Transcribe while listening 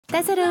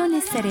따사로운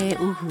햇살의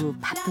오후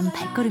바쁜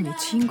발걸음의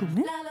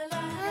주인공은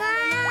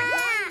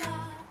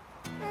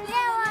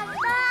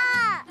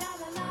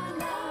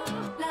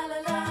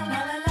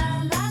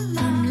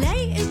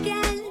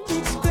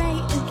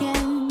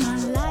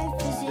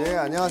네,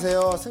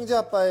 안녕하세요. 승재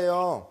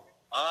아빠예요.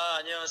 아,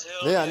 안녕하세요.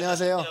 네,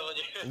 안녕하세요.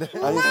 네,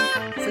 아니,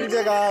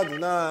 승재가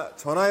누나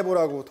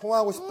전화해보라고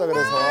통화하고 싶다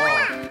그래서.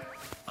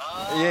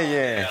 아, 예,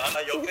 예.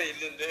 아, 옆에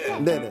있는데.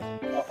 네네.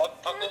 바꿔.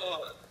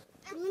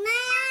 누나야!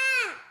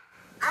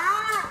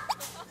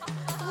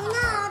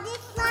 누나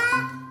어딨어?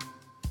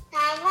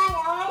 나만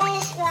여기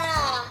있어.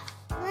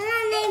 누나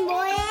내일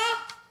뭐해?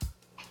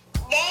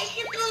 내일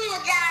슈퍼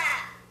모자.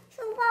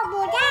 슈퍼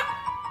모자?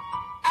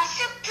 아,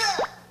 스프.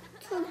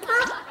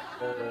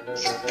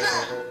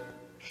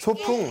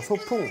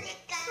 소풍.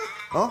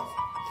 어?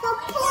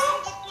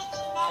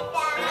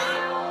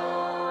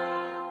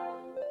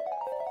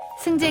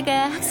 승재가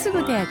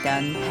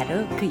학수고대하던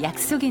바로 그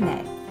약속의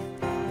날.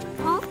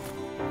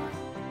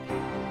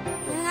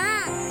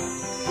 누나.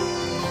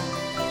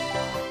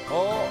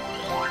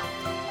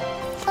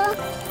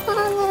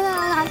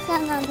 누나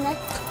나타났네.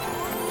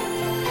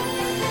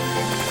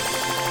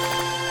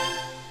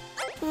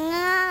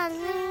 누나,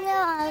 승재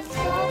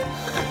왔어?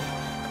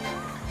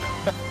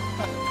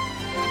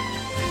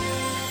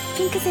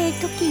 핑크색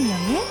토끼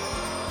인형에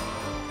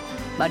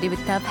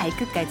머리부터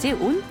발끝까지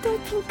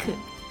온통 핑크.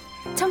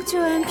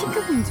 청초한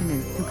핑크 공주는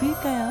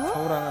누구일까요?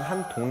 서울하는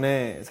한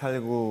동네에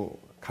살고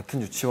같은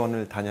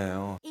유치원을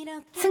다녀요.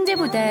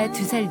 승재보다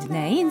 2살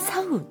누나인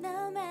서훈.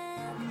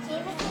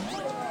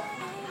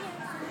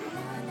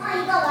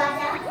 이거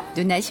맞아.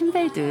 누나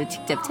신발도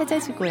직접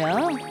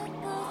찾아주고요.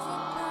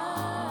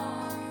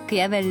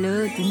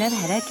 그야말로 누나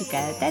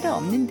바라기가 따로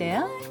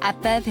없는데요.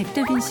 아빠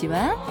백도빈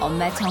씨와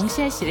엄마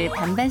정시아 씨를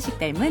반반씩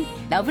닮은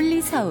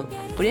러블리 서우.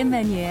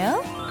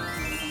 오랜만이에요.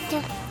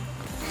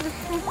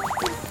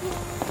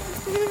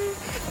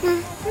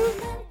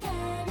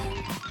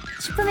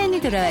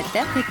 슈퍼맨이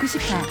돌아왔다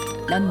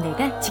 190화. 넌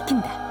내가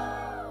지킨다.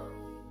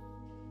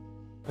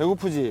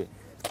 배고프지?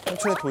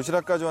 삼촌에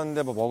도시락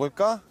가져왔는데 뭐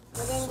먹을까?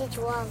 오렌지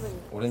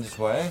좋아하거든. 오렌지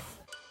좋아해?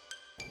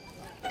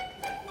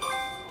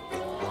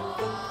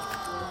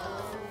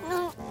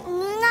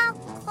 누나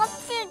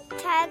껍질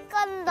잘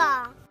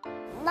깐다.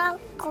 나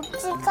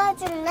껍질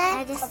까줄래?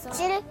 알겠어.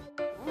 껍질?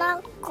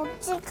 나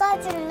껍질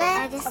까줄래?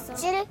 알겠어.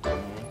 껍질?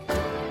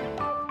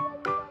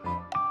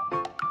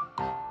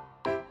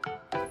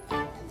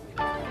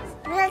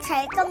 누나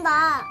잘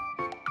깐다.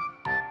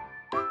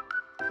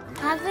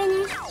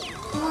 밥은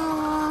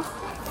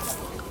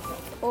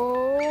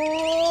오.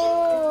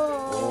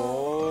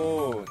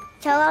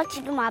 저가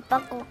지금 아빠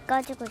거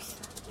까주고 있어.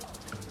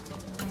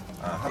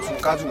 아, 삼촌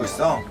까주고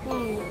있어?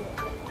 응.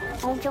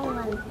 엄청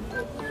많이.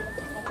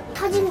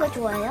 터진 거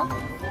좋아해요?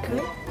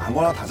 그래?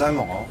 아무거나 다 잘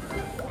먹어.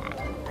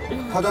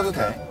 터져도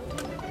돼.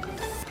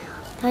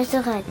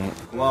 벌써 가야 돼. 응,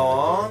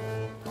 고마워.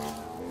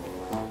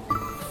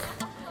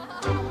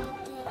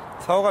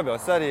 서우가 몇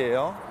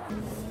살이에요?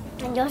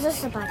 한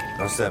 6살 반.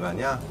 6살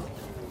반이야?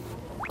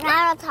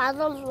 나랑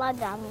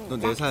 5살 안 너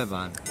 4살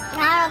반.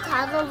 나랑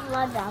 5살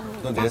안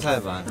너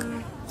 4살 반.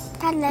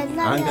 다 4살.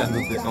 아니야, 너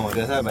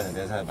 4살 반이야,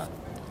 4살 반.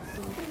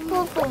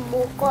 뽀뽀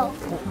먹어.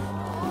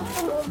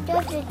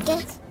 먹여줄게.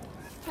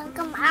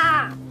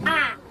 잠깐만.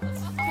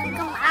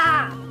 잠깐만.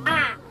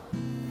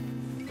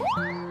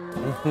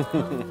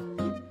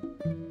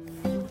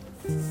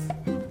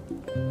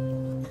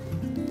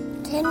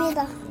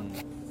 개미다.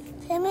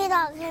 개미.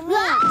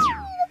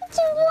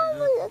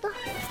 징그러운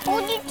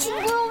어디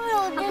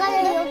징그러우면 어디?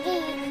 아까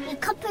여기 이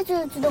카페에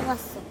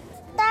들어갔어.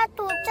 나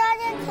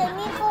도착에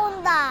개미가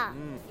온다.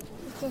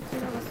 이제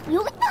들어갔어.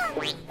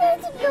 여기 있다.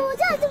 여기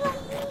여자 아줌마.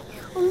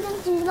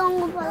 엄청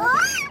징그러운 거 봐.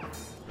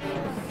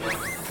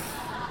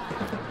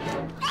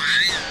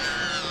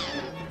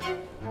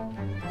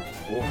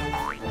 오.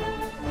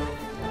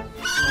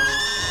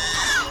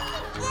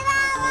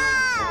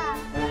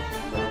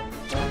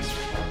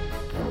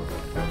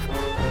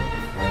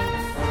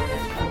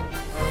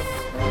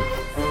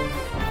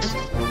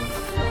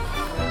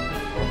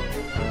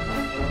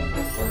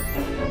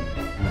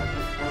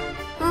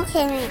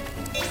 개미.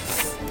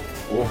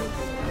 오.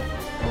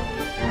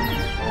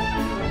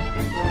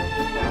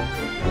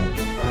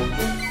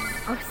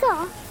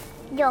 없어.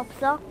 이제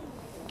없어.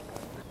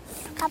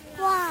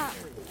 아빠,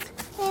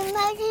 이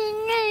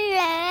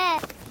맛있는데.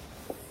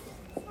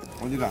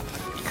 어디가?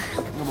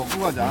 이거 먹고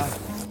가자.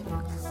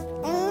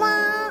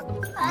 엄마,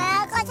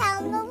 아까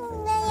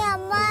장동생이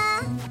엄마.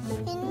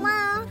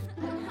 엄마.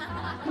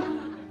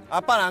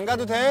 아빠는 안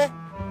가도 돼?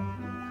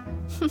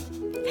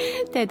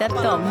 대답도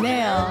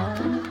없네요.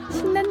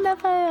 신났나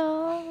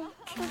봐요.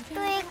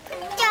 또이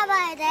꼭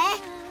잡아야 돼.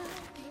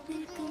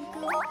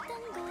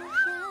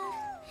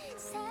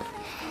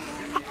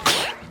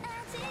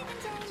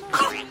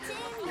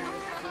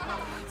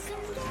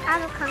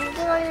 나도 감기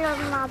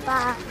걸렸나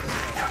봐.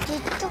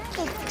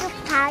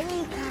 뚝뚝뚝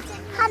다리가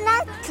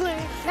하나 둘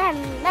셋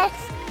넷.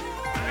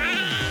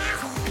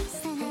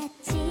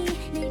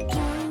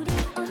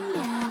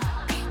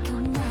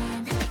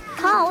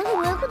 다 어디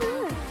왜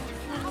그래?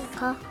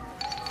 싶어.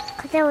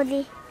 그래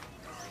우리.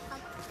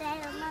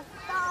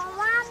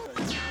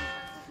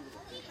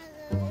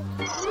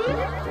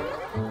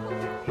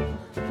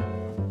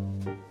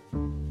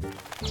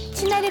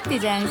 친화력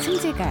대장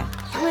승재가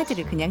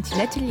형아들을 그냥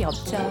지나칠 리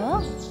없죠.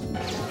 나가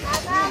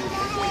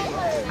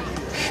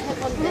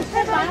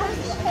한번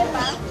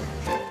해봐.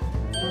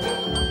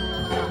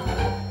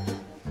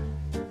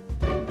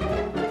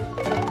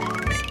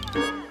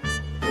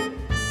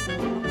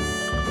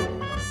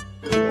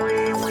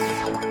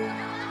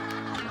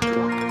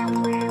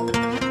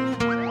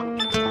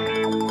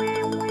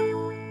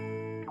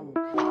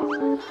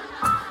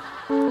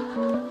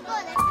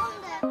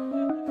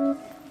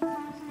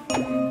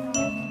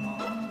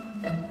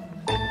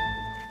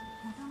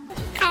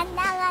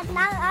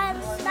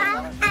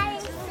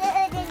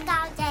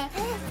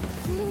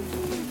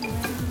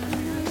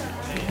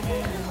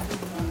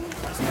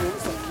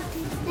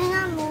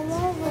 내가 뭐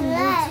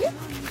먹을래?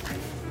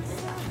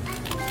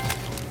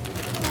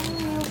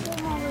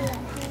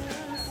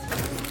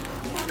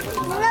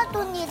 누나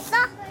돈 있어?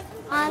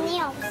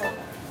 아니 없어.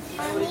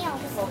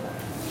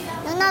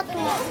 누나 돈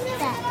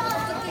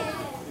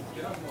없대.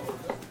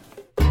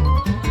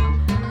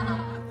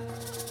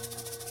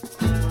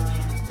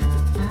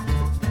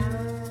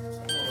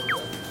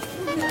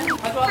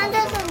 한대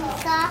돈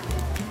있어?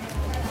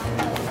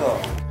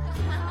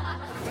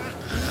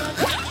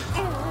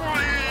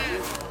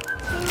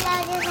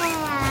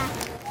 빌려주세요.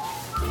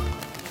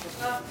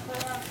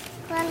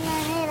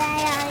 그러면이라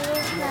여기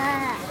있어.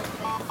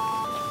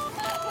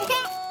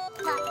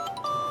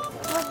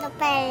 모두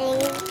빨리.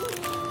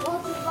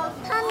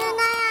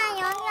 하늘아야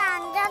여기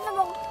앉아서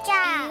먹자.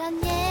 이런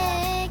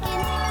얘긴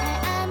잘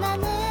안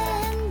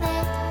하는데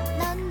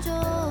넌 좀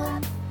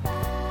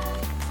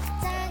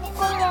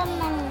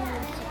초콜릿만.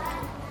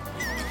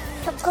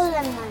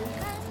 초콜릿만.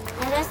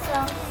 알았어.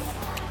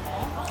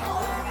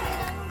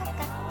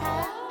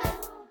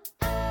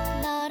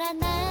 너란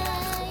나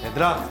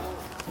얘들아.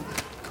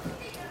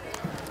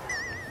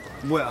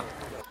 뭐야?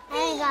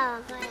 이거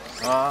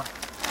아,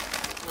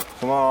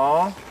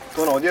 고마워.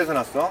 돈 어디에서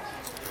났어?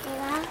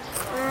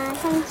 이거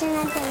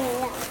삼촌한테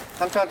밀려.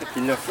 삼촌한테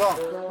빌렸어?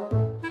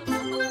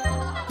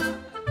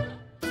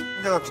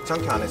 내가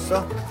귀찮게 안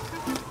했어?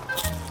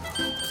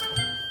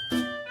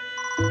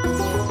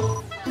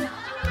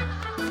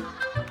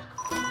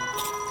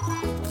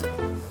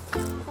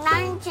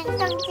 난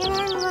귀찮긴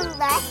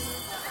했는데.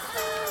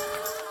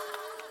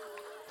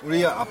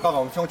 우리 아빠가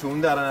엄청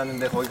좋은 데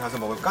알아놨는데 거기 가서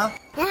먹을까?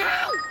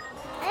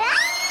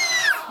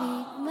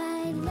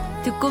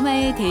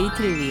 두꼬마의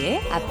데이트를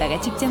위해 아빠가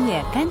직접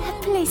예약한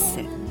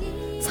핫플레이스.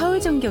 서울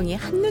전경이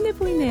한눈에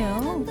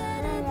보이네요.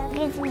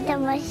 여기 진짜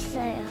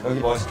맛있어요. 여기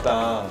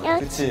멋있다.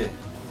 여기- 그치?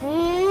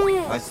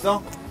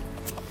 맛있어?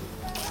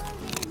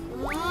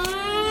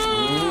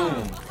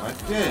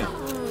 맛있지?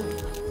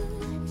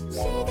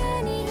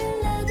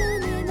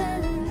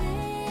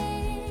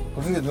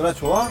 근데 누나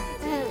좋아?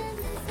 응.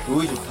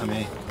 로이 좋다며.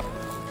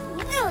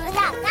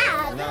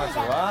 누나가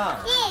좋아?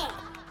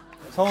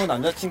 성우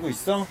남자친구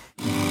있어?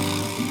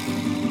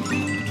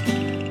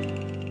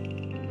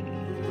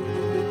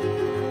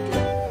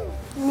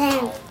 네.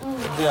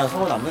 근데야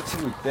성우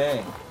남자친구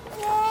있대.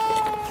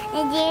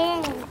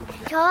 이제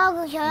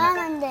저하고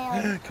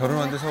결혼한대요.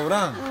 결혼한대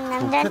서우랑?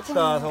 남자친구.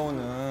 좋겠다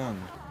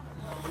서우는.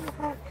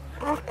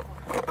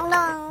 나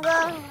안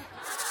가.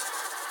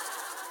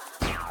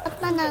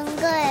 아빠 나 안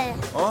가해.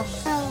 어?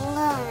 나 안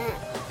가해.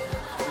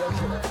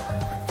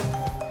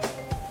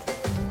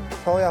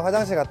 서우야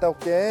화장실 갔다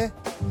올게.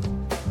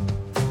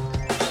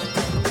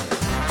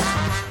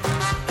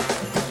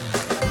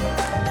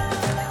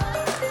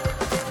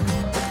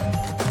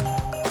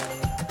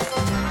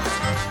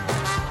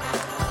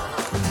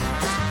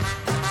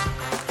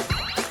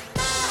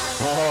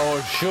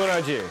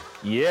 시원하지?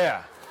 예.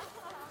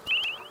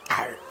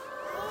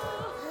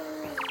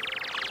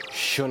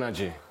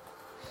 시원하지?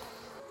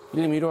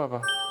 일님 이리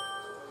와봐.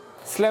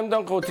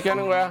 슬램덩크 어떻게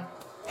하는 거야?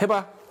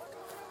 해봐.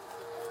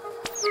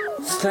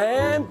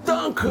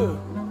 슬램덩크.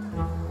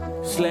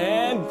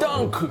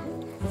 슬램덩크.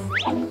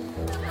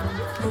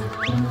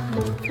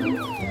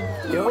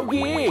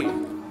 여기.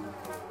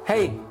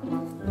 헤이.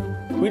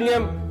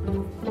 윌리엄.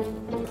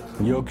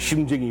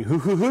 욕심쟁이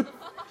흐흐흐.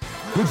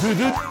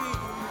 흐흐흐.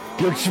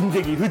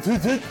 욕심쟁이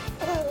흐흐흐.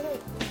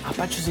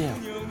 아빠 주세요.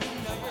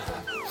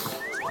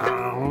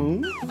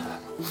 아웅.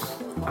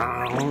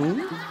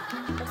 아웅.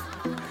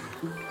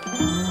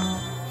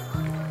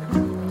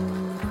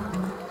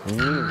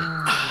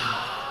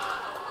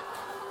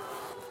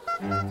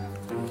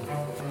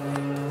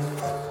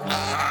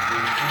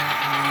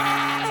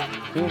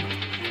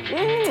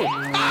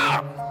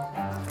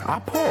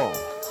 아파.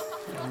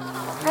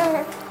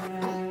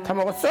 다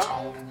먹었어?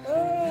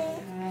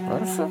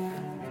 알았어.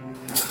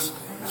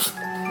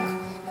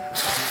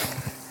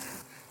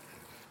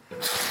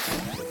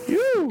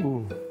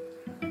 유.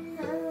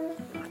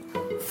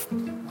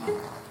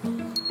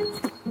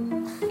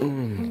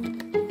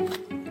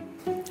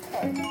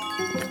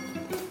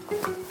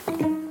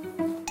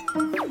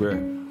 왜?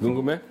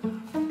 궁금해?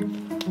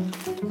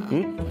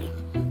 응?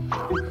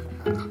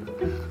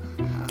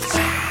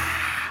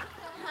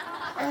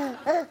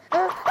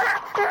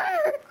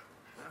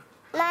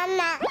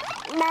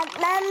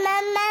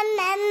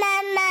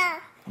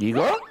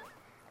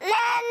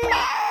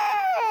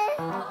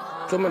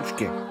 조금만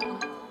줄게.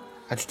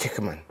 아주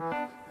조금만.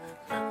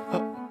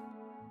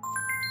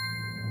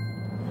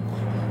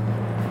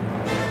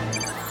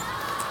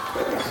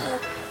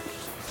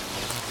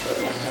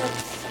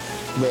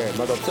 왜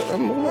맛없어?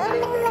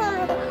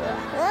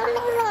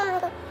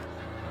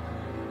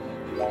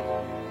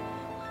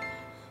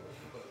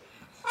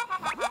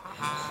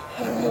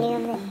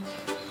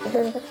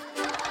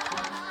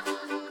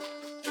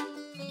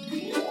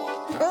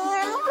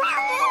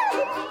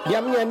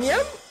 냠냠냠?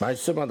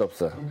 맛있어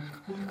맛없어?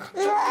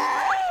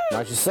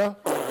 맛있어?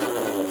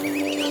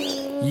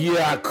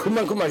 이야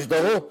그만큼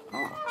맛있다고?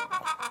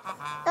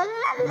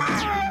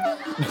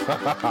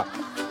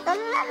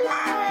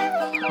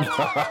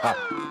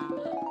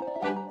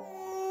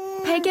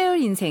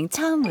 8개월 인생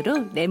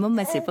처음으로 레몬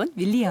맛을 본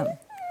윌리엄.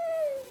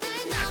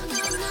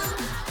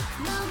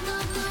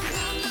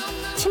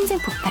 심장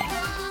폭발,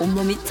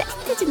 온몸이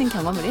짜릿해지는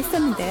경험을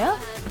했었는데요.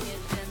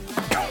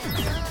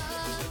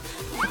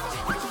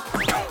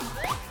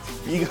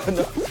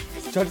 이거는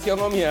절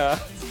경험이야.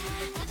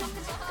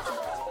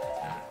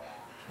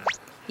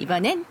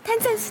 이번엔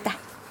탄산수다.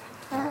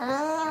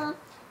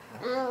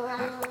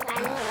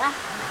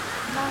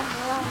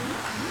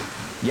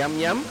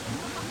 얌얌?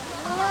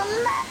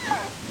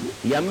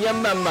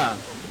 얌얌맘마.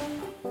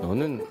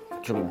 너는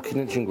좀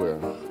웃기는 친구야.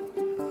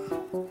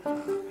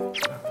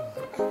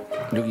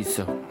 여기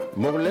있어.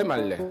 먹을래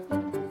말래?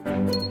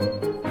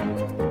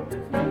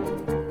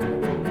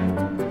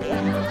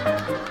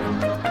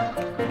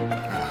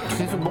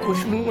 계속 먹고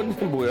싶은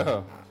건데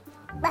뭐야?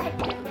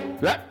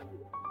 왜?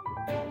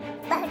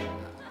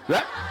 왜?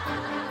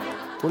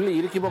 원래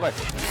이렇게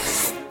먹어야지.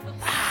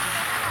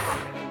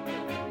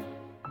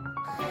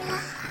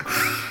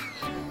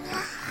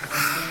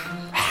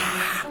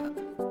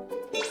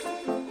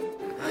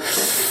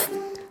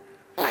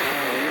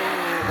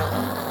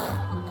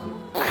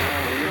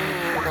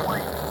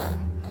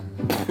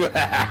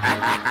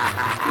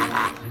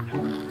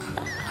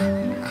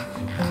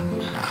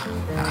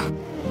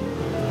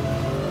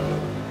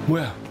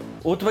 뭐야?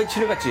 오토바이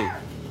치러 갔지?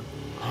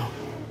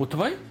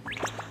 오토바이?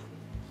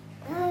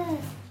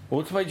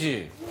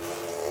 오토바이지?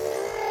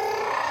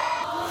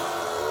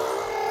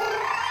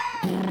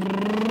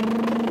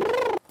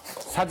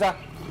 사자.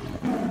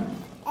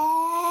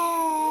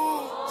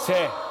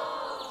 새.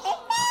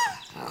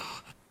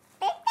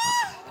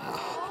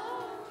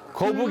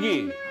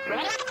 거북이.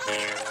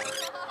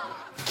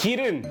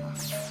 길은.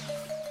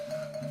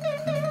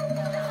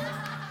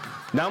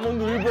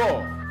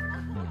 나무늘보.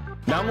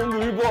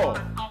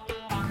 나무늘보.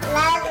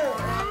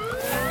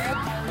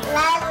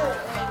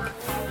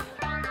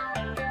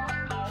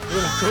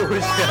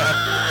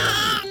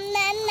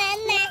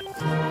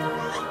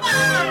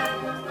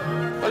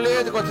 빨리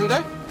해야 될 것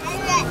같은데?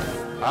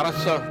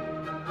 알았어.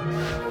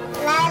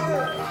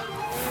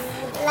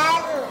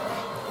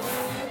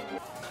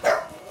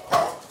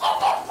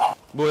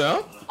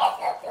 뭐야?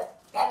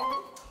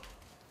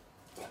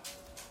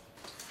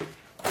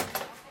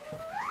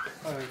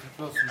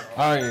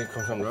 아, 예,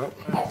 감사합니다.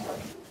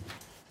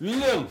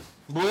 윌리엄,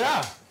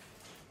 뭐야?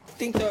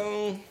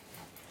 띵동.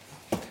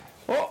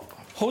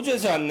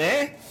 호주에서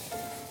왔네?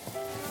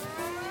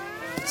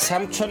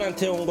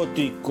 삼촌한테 온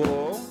것도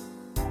있고.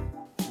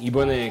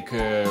 이번에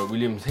그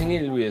윌리엄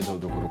생일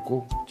위해서도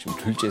그렇고 지금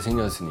둘째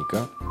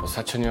생겼으니까 뭐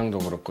사촌 형도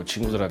그렇고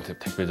친구들한테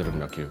택배들은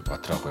몇 개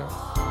왔더라고요.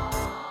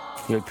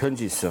 여기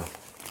편지 있어.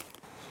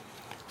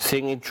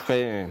 생일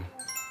축하해.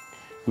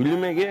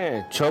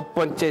 윌리엄에게 첫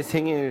번째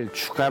생일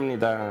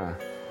축하합니다.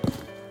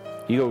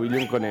 이거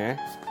윌리엄 거네.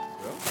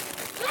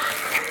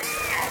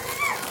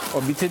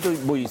 밑에도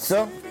뭐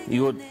있어?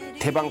 이거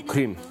대방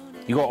크림.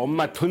 이거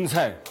엄마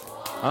돈살.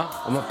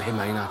 엄마 배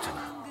많이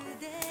나왔잖아.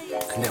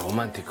 근데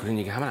엄마한테 그런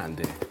얘기 하면 안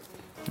돼.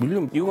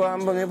 윌리엄 이거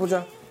한번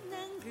해보자.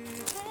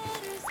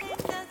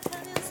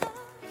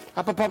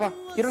 아빠 봐봐.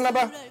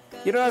 일어나봐.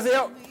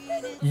 일어나세요.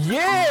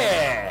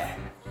 예!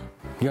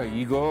 야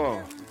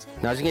이거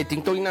나중에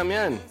띵동이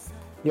나면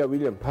야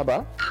윌리엄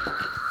봐봐.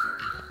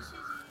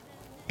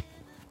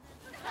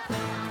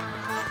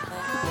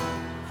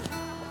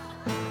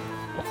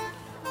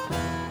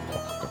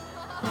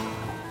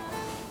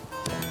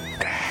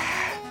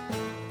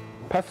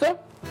 봤어?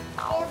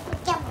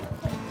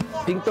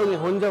 띵동이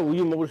혼자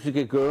우유 먹을 수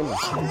있게끔.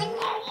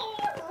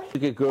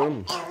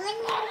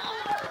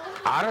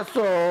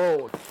 알았어.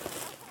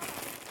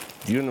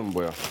 이거는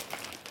뭐야?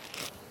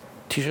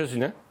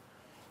 티셔츠네?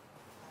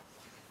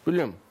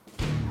 윌리엄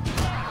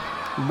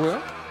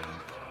뭐야?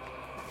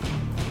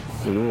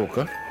 이거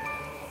먹을까?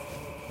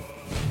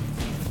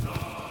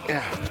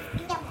 야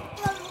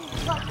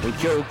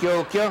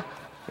웃겨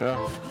야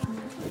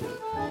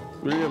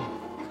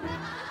윌리엄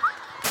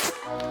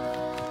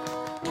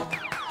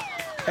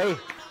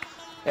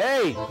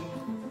에이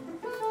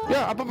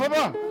야 아빠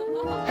봐봐.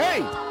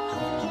 헤이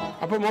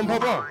아빠 몸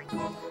봐봐.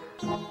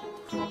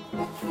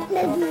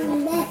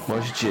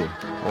 멋있지?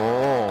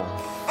 오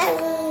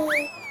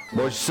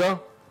멋있어?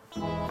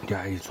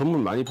 야, 이 선물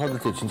많이 받을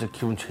때 진짜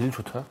기분 제일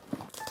좋다.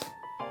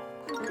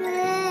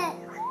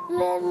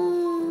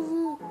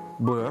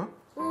 뭐야?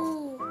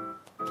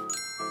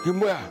 이게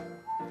뭐야?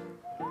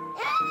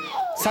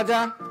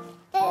 사자.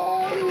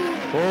 오,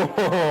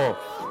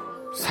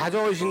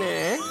 사자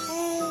오시네.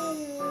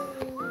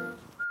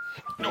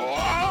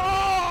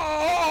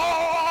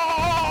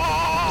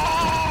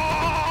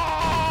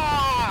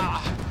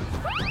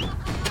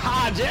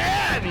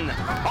 타젠.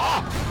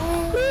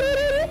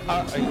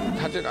 아니,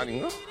 타젠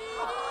아닌가?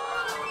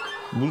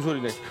 무슨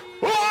소리네?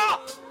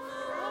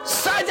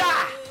 사자!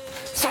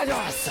 사자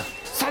왔어.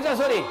 사자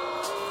소리.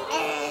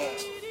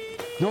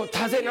 너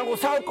타젠하고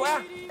싸울 거야?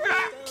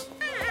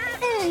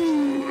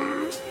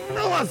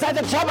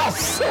 사자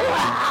잡았어.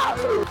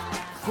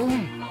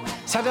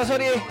 사자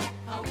소리.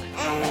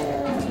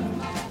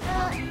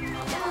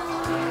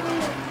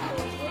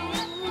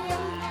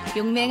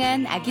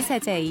 용맹한 아기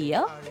사자에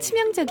이어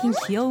치명적인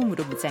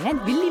귀여움으로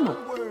무장한 윌리모.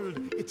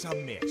 It's a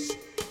mess.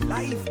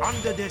 Life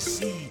under the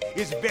sea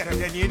is better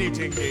than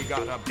anything they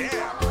got up there.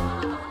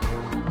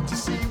 The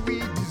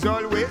seaweed is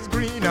always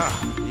greener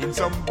in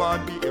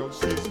somebody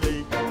else's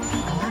lake.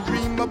 You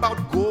dream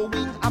about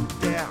going up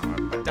there,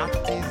 but that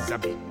is a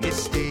big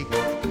mistake.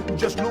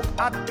 Just look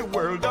at the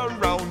world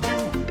around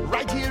you,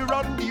 right here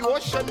on the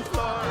ocean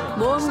floor.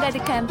 모험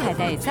가득한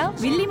바다에서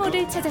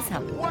윌리모를 찾아서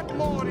What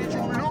more is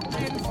you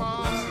looking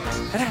for?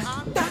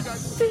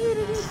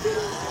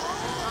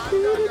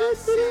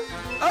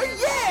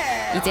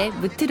 이제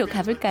무트로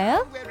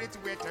가볼까요? Where it's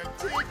wetter,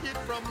 take it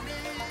from me.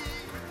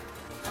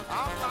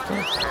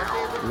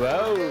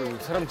 와우,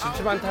 사람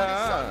진짜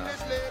많다.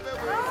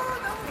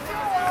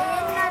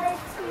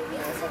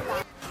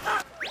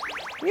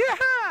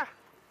 야하!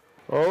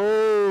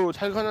 오우,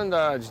 잘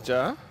가는다,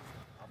 진짜.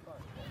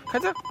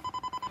 가자.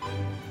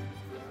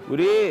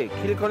 우리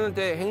길 거는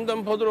때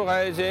횡단보도로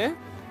가야지.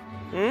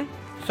 응?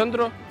 손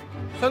들어.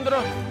 손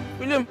들어.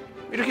 윌리엄,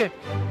 이렇게.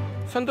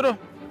 손 들어.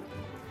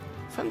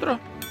 손 들어.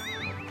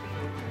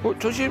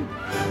 조심.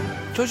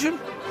 조심.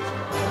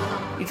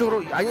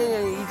 이쪽으로.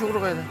 아니, 이쪽으로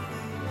가야 돼.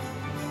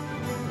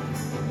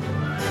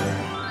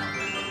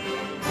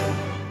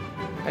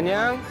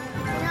 안녕.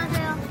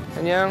 안녕하세요.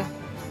 안녕.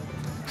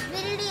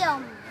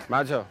 윌리엄.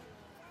 맞아.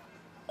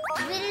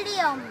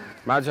 윌리엄.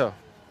 맞아.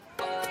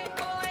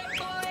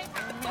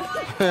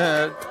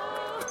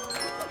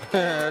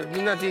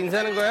 누나한테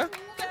인사하는 거야?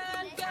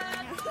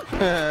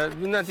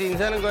 누나한테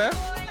인사하는 거야?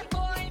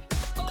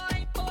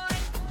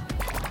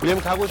 윌리엄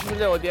가고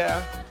싶은데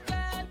어디야?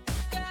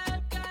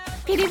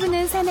 피리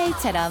부는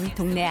사나이처럼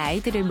동네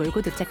아이들을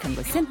몰고 도착한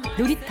곳은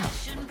놀이터.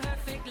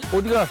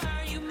 어디가?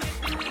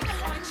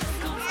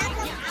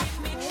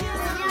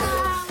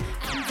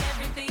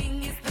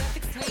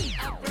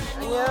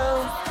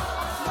 안녕.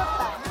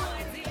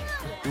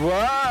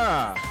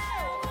 와,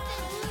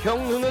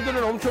 형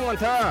누나들은 엄청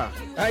많다.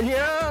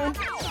 안녕.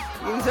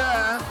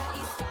 인사.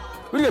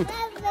 윌리엄.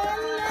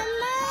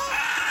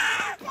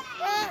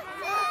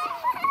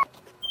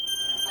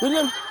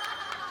 윌리엄.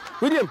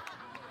 윌리엄.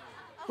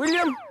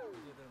 윌리엄.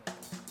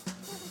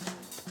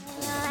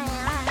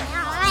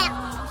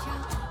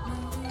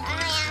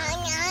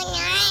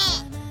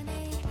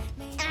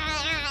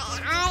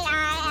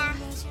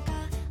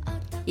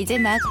 이제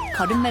막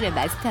걸음마를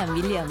마스터한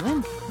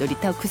윌리엄은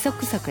놀이터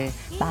구석구석을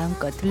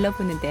마음껏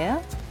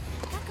둘러보는데요.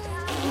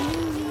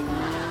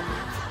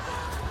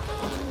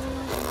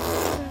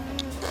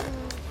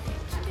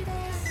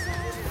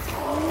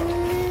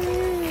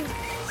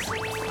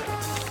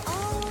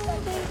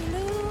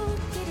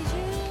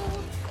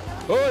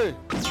 어이,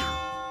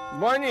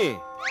 뭐하니?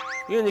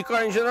 이거 니거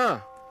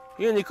아니잖아.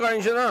 이거 니거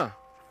아니잖아.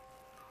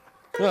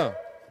 야,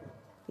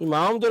 이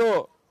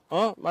마음대로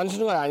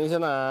만지는 건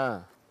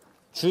아니잖아.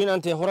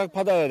 주인한테 허락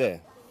받아야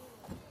돼.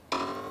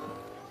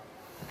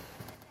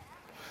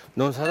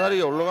 넌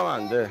사다리에 올라가면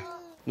안 돼.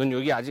 넌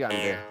여기 아직 안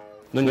돼.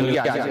 넌 여기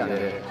아직 안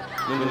돼.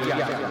 넌 여기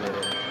아직 안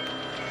돼.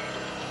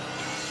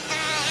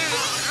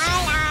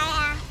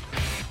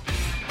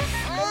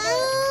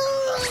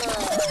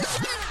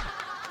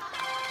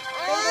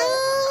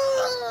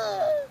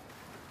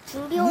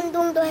 준비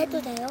운동도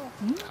해도 돼요.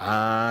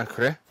 아,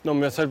 그래? 넌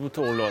몇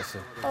살부터 올라왔어?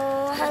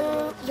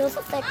 한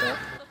 6살 때요.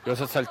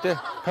 6살 때?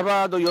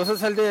 봐봐, 너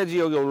 6살 돼야지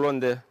여기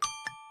올라온대.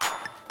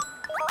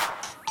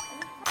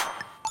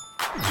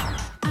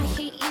 I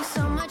hate you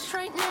so much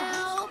right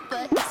now,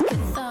 but it's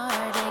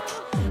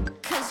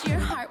cathartic. 'Cause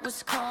your heart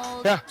was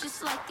cold, 야,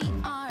 just like the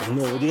art.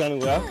 너 어디 가는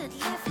거야?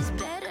 Life is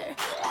better.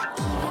 I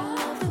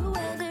love the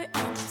weather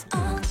and it's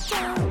all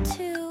down to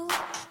you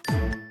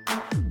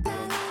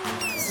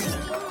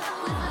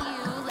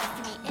left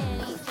me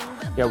anything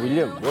but 야,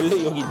 윌리엄,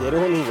 원래 여기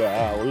내려오는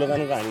거야.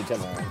 올라가는 거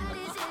아니잖아.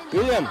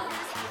 윌리엄!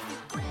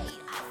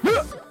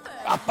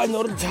 아빠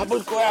너를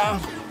잡을 거야.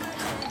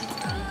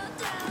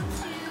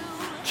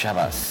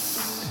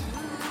 잡았어.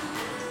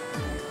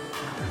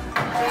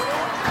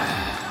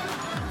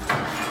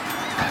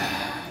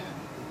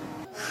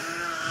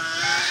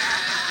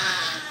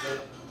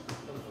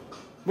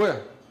 뭐야?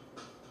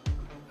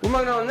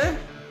 음악 나왔네?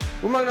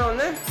 음악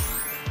나왔네?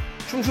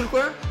 춤출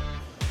거야?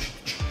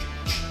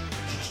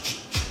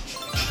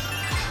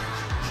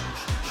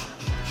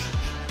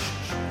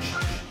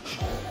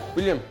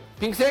 윌리엄,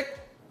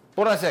 핑크색?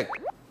 보라색?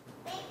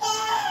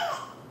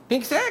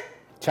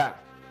 핑크색? 자,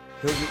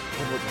 여기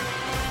해보자.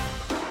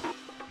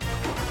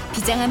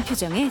 비장한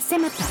표정의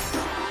쌤 아빠.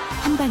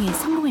 한 방에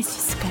성공할 수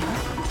있을까요?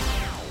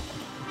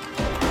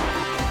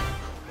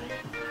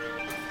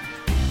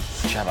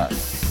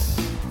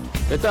 잡았어.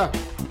 됐다.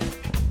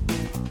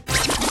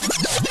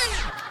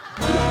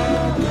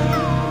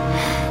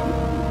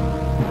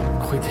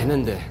 거의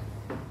되는데.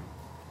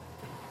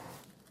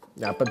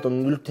 야, 아빠 또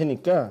누를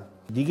테니까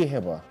네게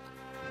해봐.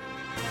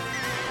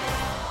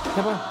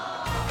 해봐.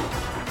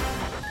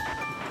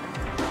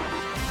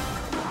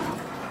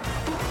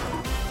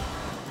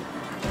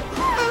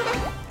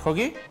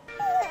 거기?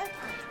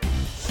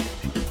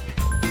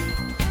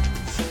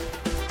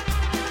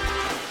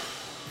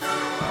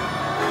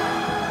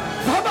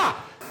 봐봐!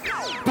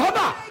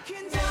 봐봐!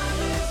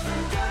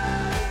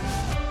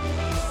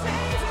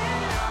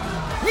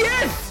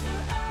 예스!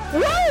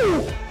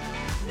 와우!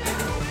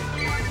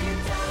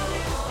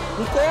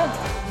 이거?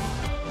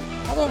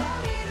 봐봐.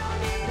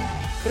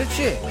 그렇지.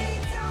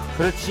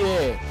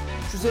 그렇지.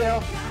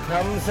 주세요.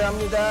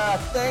 감사합니다.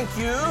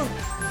 땡큐.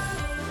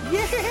 예!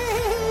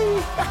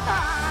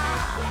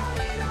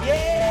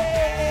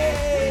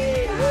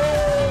 예!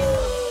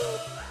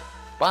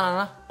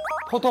 바나나?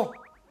 포도?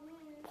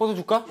 포도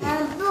줄까?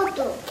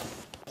 나도.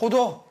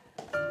 포도?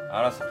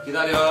 알았어,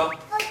 기다려.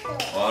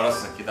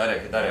 알았어,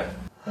 기다려.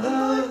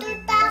 모두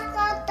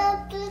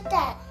닦아도 주세.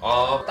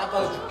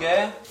 닦아서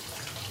줄게.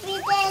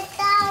 밑에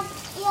딱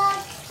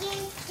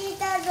여기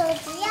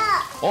찢어주세요.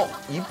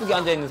 이쁘게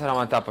앉아있는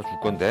사람한테 아빠 줄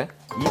건데.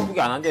 이쁘게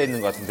안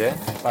앉아있는 것 같은데,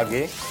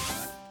 빡이.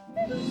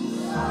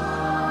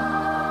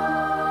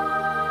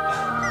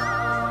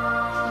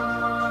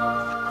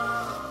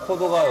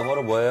 코도가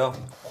영어로 뭐예요?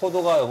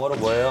 코도가 영어로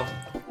뭐예요?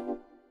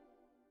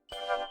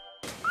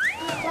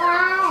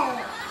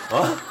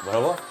 와.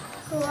 뭐라고?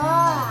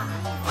 좋아.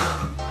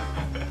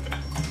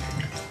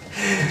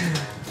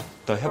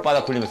 너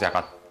혓바닥 굴리면서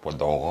약간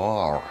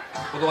너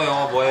코도가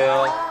영어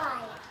뭐예요?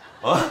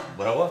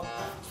 뭐라고?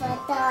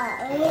 좋다.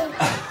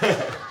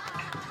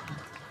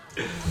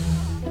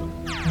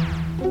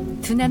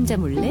 두 남자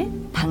몰래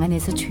방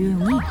안에서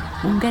조용히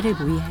뭔가를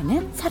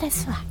모의하는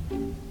설아수아.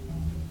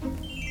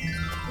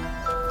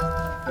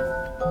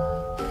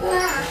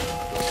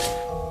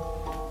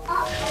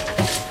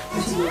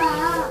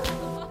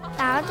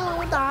 나도.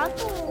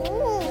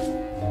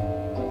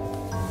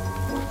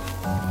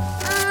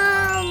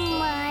 Oh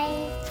my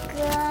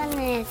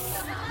goodness.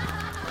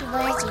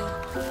 뭐지?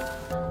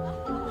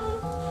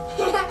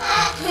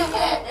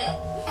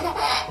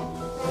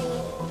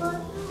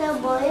 너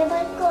뭐 해볼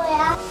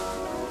거야?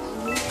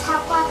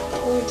 사과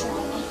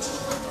보여줘야지.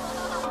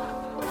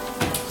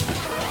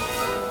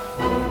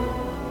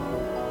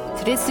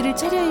 드레스를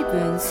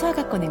차려입은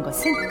수아가 꺼낸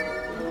것은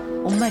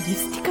엄마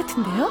립스틱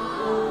같은데요?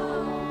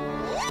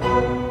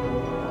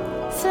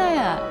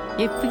 수아야,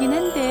 예쁘긴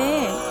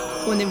한데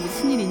오늘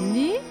무슨 일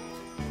있니?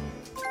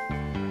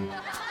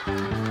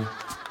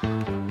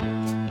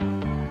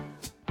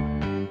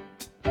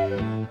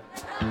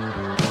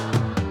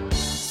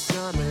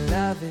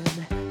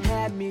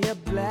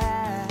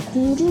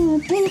 공주는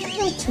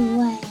핑크를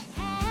좋아해.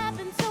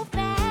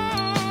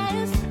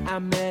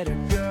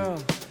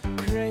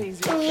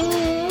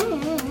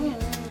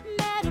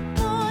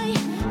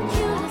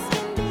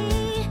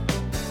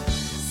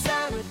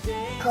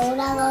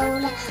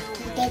 거울아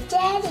그게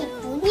제일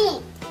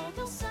이쁘니?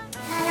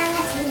 사랑아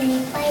제일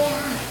이뻐요.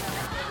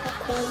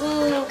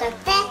 공주님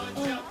같아?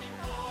 응.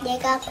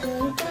 내가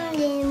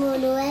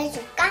공주님으로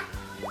해줄까?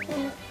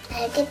 응.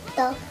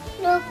 알겠어.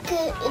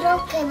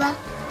 이렇게 막.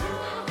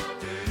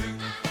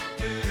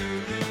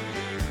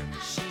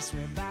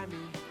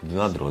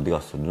 누나들 어디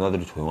갔어?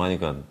 누나들이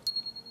조용하니까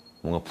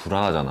뭔가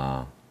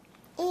불안하잖아.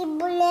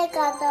 이불에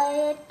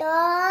가서 또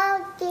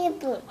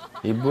이불.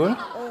 이불?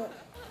 응.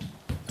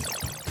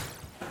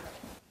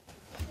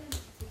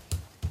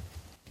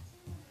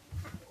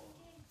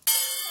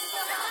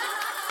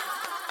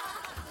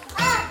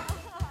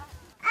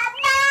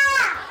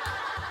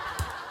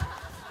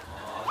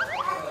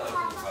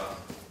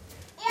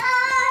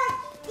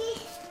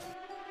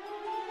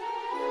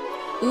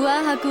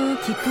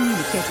 우아하고 기품이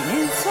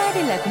느껴지는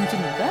수아렐라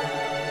공주님과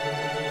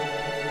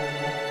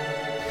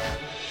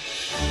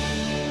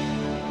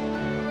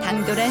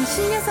당돌한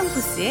신여성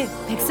포스의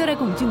백설아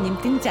공주님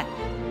등장.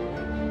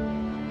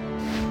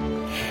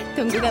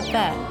 동국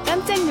아빠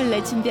깜짝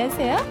놀랄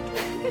준비하세요.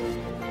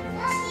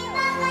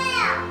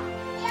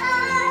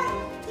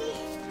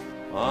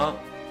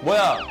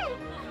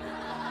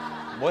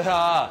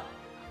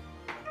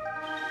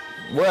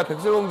 뭐야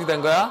백설공주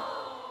된 거야?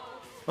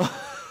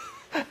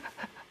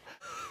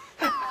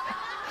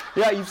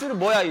 야 입술이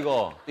뭐야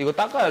이거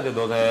닦아야 돼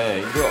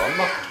너네 이거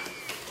엄마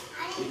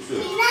입술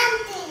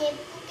민한테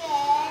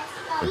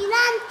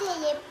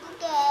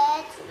예쁘게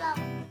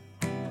해주라고.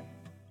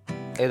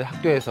 애들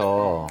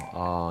학교에서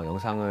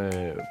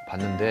영상을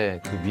봤는데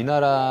그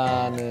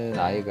미나라는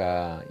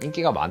아이가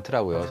인기가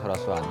많더라고요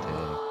설아수아한테.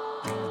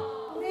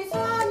 우리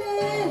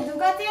수아는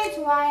누가 제일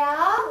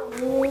좋아요?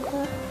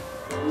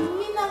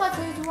 민나가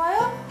제일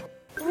좋아요?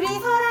 우리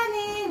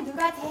설아는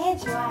누가 제일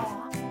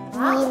좋아요?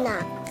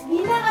 미나.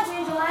 미나가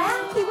제일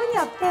좋아요? 기분이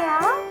어때요?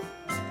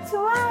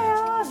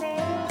 좋아요. 네.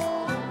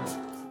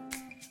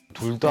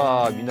 둘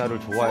다 미나를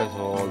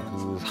좋아해서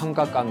그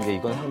삼각관계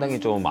이건 상당히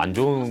좀 안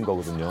좋은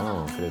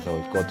거거든요. 그래서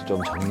이것도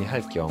좀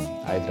정리할 겸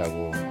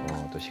아이들하고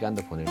또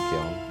시간도 보낼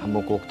겸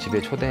한번 꼭 집에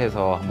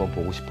초대해서 한번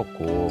보고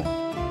싶었고.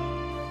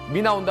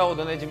 미나 온다고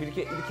너네 지금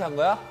이렇게 한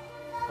거야?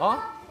 어?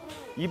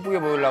 이쁘게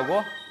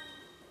보이려고?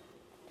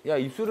 야,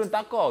 입술은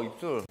닦어,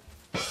 입술.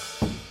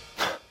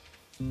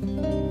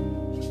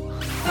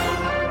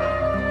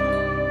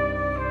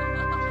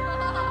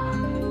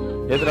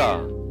 얘들아.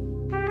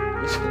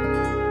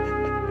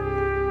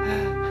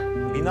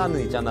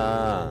 미나는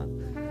있잖아.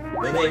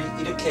 너네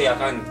이렇게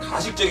약간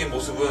가식적인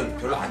모습은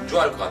별로 안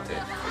좋아할 것 같아.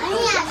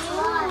 아니야,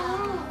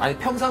 좋아요. 아니,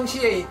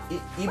 평상시에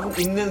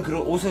입는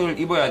그런 옷을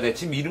입어야 돼.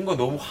 지금 이런 거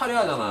너무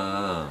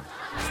화려하잖아.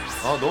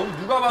 너무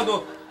누가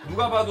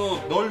봐도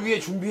널 위해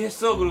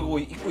준비했어. 그러고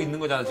입고 있는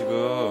거잖아,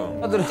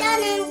 지금.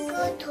 짜는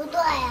그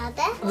도도해야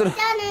돼?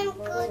 짜는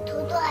그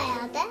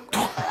도도해야 돼?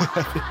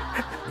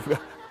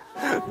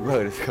 누가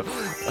그랬어?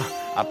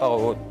 아빠가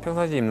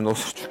평상시에 입는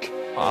옷을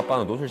줄게.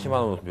 아빠는 노출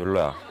심한 옷은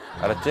별로야.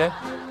 알았지?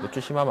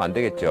 노출 심하면 안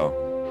되겠죠?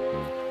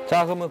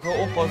 자, 그러면 그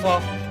옷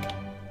벗어.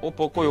 옷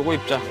벗고 요거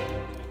입자.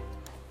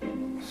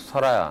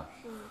 설아야,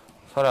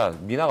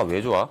 미나가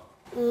왜 좋아?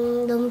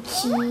 너무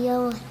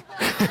귀여워.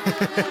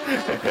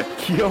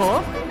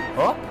 귀여워?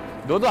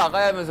 너도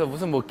아가야 하면서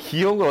무슨 뭐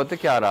귀여운 걸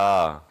어떻게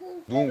알아?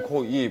 눈,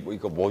 코, 입,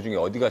 이거 뭐 중에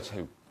어디가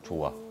제일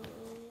좋아?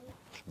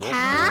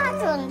 다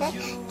좋은데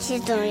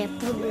지도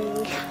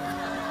예쁘고.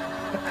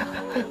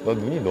 너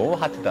눈이 너무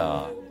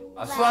하트다.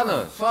 아,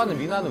 수아는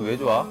미나는 왜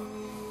좋아?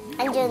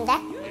 안 좋은데?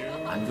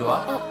 안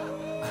좋아?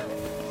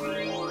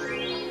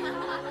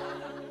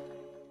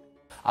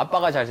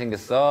 아빠가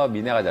잘생겼어,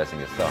 미나가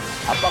잘생겼어.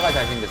 아빠가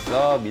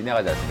잘생겼어,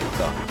 미나가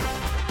잘생겼어.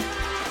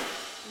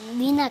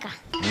 미나가.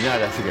 미나가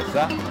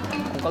잘생겼어?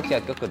 콩깍지가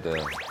꼈거든.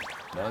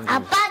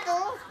 아빠도.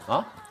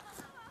 어?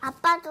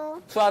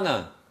 아빠도.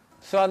 수아는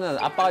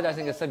아빠가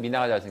잘생겼어,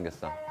 미나가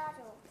잘생겼어?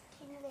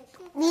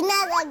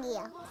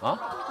 미나각이야. 어?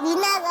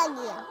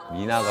 미나각이야.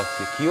 미나가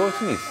귀여울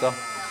수는 있어.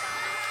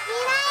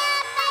 미나야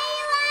빨리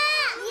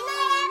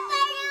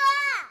와.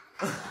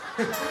 미나야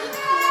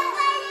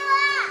빨리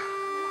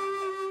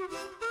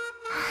와.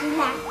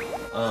 미나야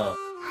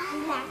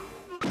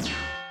빨리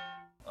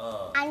와.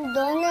 아니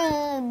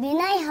너는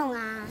미나 형아.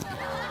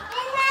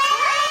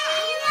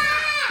 미나!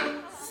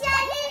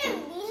 시연이는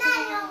미나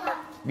형아.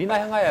 미나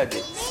형아 해야지.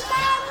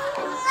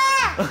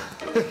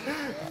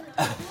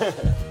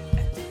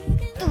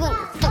 두근.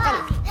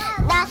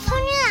 나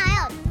손이나요.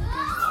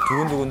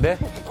 두근두근데?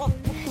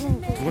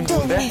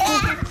 두근두근데?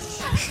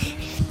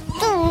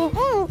 두근.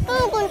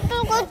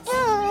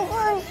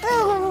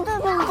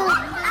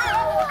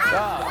 야.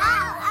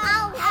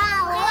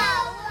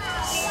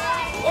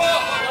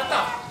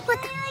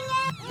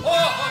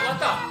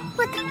 왔다.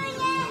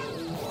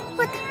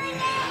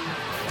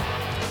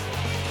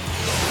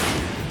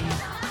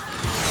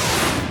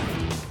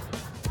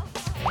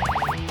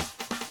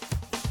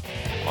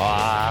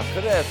 와,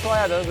 그래.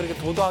 수아야, 너는 그렇게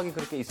도도하게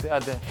그렇게 있어야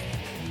돼.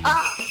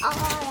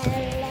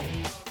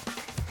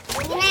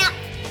 미나야.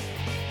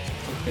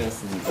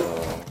 되었습니다.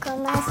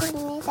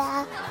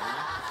 고맙습니다.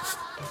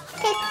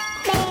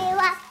 택배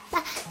왔다.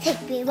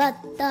 택배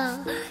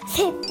왔다.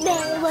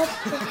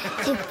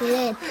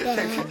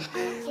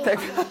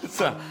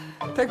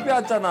 택배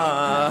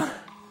왔잖아.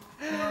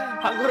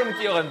 한 걸음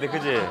뛰어갔는데,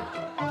 그지?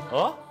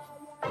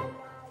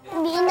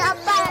 미나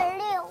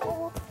빨리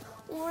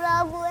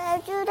오라고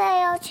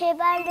해주세요.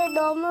 제발요.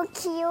 너무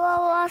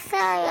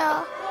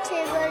귀여워서요.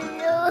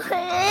 제발요.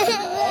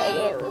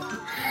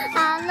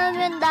 안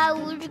오면 나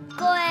울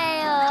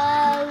거예요.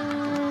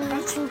 나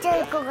진짜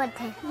울 것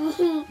같아.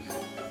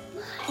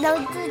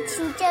 너도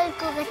진짜 울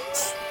것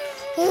같지.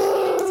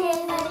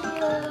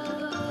 제발요.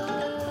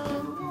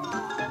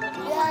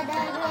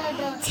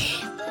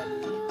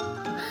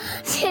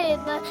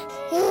 제발.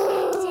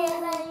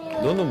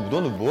 제발요.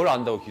 너는 뭘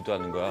안다고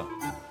기도하는 거야?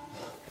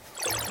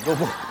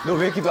 너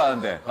왜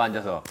기도하는데? 그거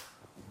앉아서.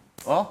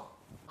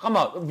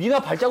 잠깐만, 미나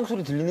발자국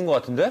소리 들리는 것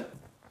같은데?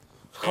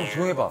 잠깐만,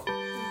 조용해봐.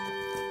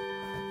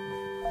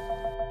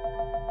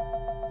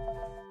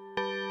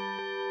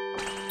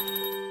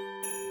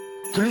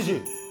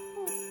 들리지?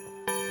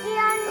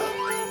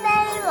 시연이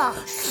빨리 와.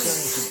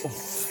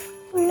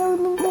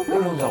 올라오는 거.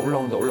 올라온다.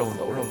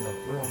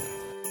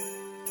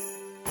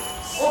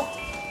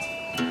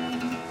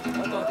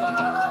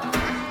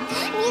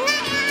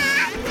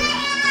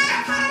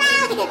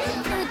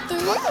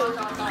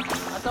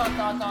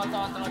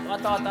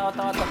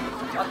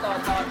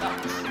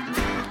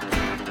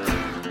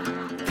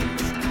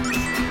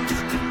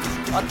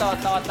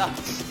 왔다.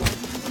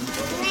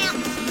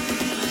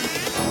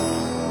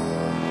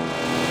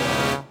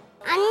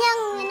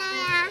 안녕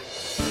미나야.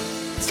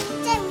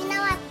 진짜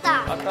미나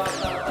왔다.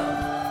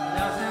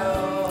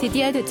 안녕하세요.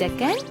 드디어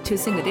도착한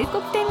조승우를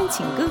꼭 닮은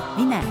친구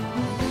미나.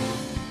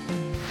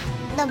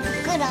 너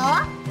부끄러워?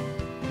 안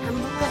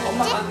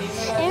부끄럽지?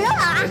 일로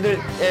와. 애들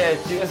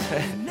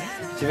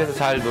집에서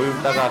잘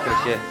놀다가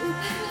그렇게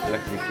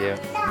연락드릴게요.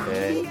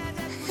 네.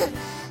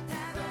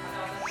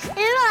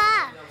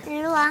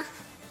 일로 와.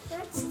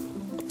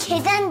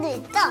 계단도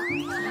있어.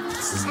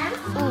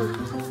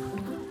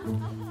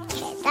 응.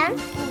 계단?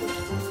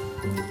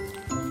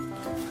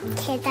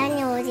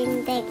 계단이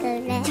어딘데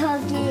그래?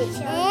 저기.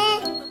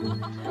 네.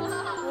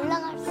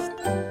 올라갈 수 있어.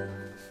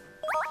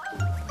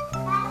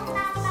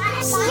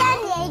 시안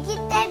애기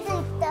때도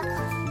있다.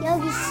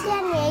 여기 시안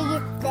애기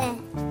때.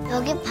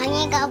 여기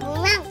방에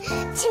가보면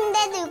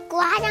침대도 있고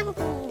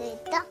화장품도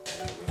있다.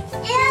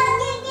 여기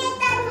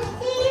계단도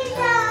있어.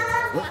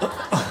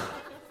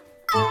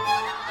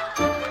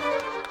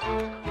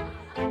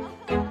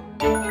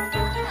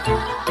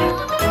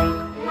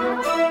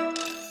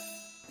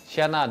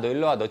 시안아, 너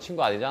일로 와. 너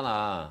친구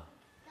아니잖아.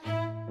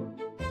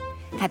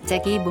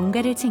 갑자기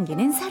뭔가를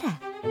챙기는 설아. 야,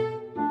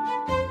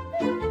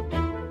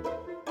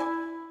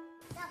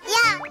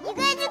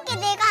 이거 해줄게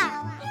내가.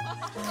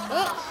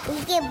 에?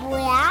 이게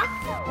뭐야?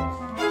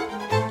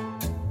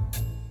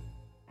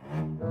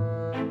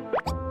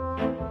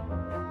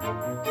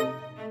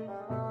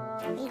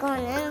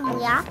 이거는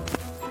뭐야?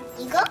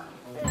 이거?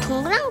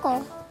 동그란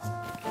거.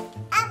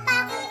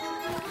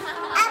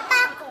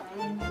 아빠고.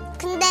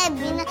 근데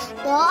민아,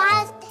 너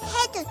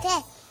해도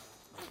돼.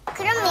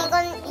 그럼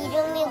이건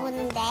이름이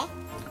뭔데?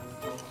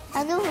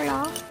 나도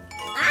몰라.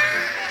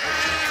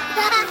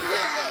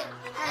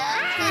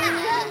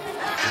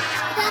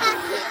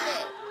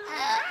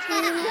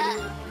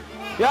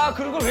 야,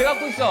 그런 걸 왜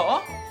갖고 있어?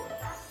 어?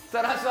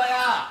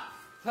 설아수아야.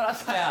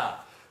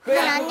 그래,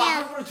 그건 그거 아니야.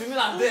 함부로 주면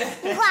안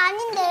돼. 이거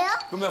아닌데요?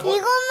 그러면 뭐-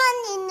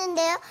 이것만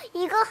있는데요?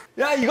 이거?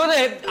 야,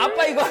 이거는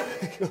아빠 이거.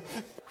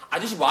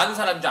 아저씨 뭐 하는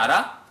사람인 줄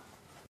알아?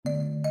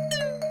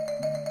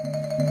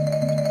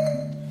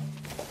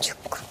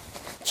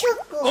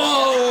 축구.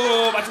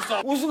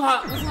 맞췄어.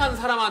 우승한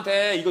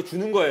사람한테 이거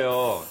주는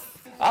거예요.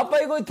 아빠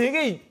이거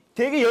되게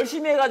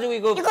열심히 해가지고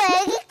이거 이거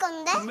애기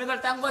건데?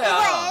 금메달 딴 거야.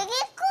 이거 애기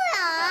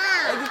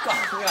거야. 애기 거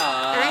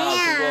아니야.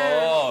 아니야.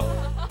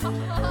 그거.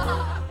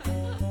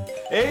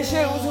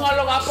 ACL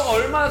우승하려고 아빠가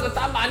얼마나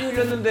땀 많이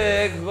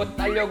흘렸는데 그거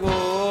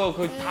따려고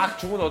그거 다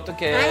주면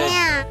어떡해.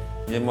 아니야.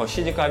 이제 뭐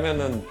시집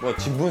가면은 뭐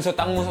집 문서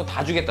땅 문서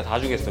다 주겠어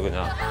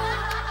그냥.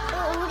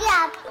 우리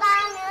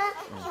아빠는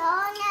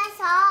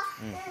병원에서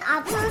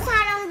아픈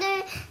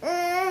사람들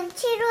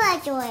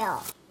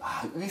치료해줘요.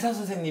 아, 의사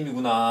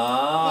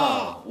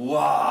선생님이구나.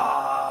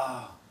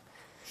 우와.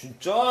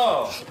 진짜?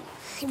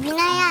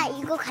 미나야,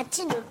 이거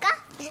같이 놀까?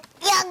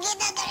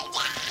 여기다 놀자.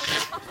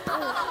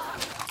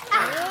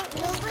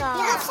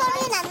 이거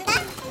소리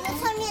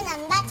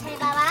난다? 잘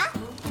봐봐.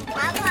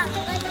 아구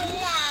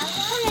놀자.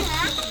 소리 나?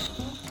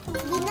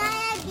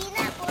 미나야, 미나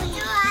뭐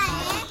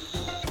좋아해?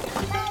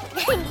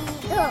 이거.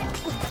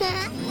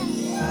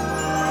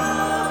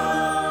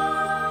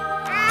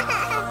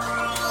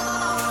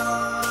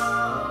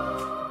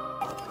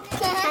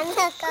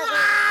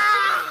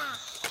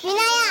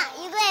 미나야,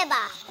 이거 해봐.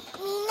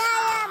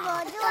 미나야,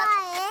 뭐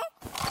좋아해?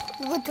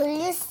 이거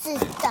돌릴 수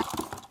있어.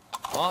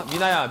 어?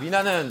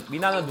 미나는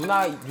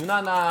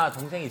누나나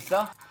동생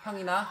있어?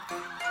 형이나?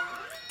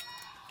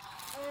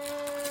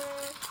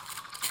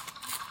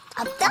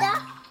 없다?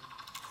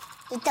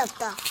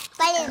 없다.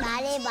 빨리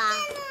말해봐.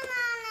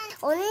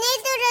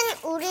 언니들은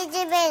우리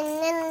집에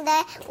있는데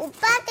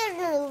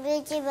오빠들은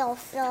우리 집에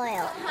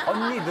없어요.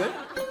 언니들?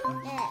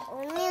 네,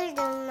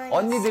 언니들만.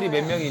 언니들이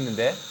몇 명이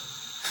있는데?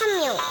 한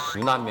명.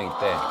 누나 한 명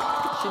있대.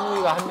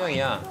 신우이가 한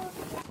명이야.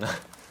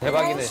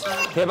 대박이네.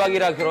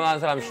 대박이라 결혼한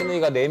사람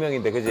신우이가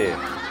 4명인데, 그지?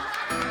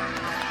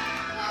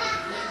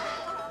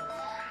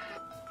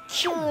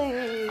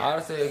 귤.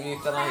 알았어, 여기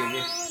있잖아,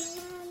 여기.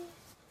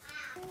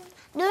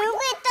 놀고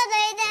있다,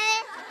 너희들.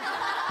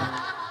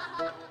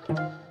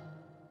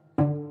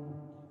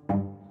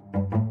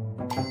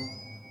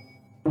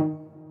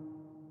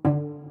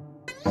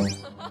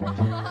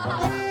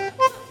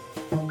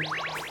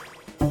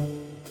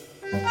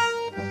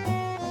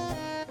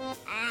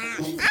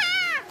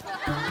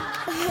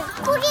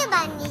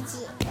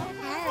 코리반이지.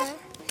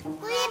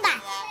 코리반.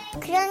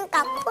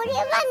 그러니까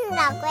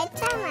코리반이라고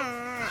했잖아.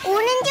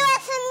 오렌지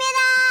왔습니다.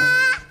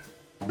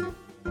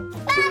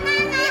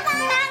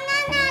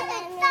 바나나도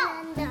있어.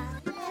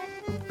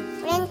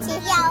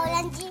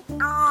 오렌지.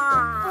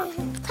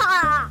 타.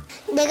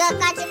 내가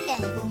까줄게.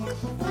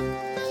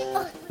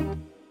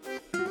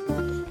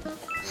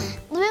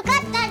 물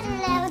갖다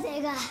줄래요,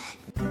 제가?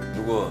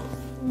 누구?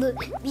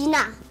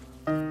 미나.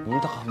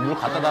 물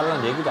갖다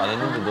달라는 얘기도 안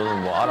했는데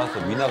너는 뭐 알아서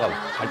미나가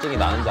발정이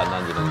나는지 안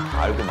나는지는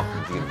다 알고 막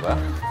움직이는 거야?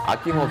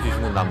 아낌없이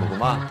주는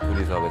나무구만.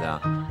 둘이서 그냥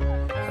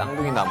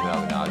쌍둥이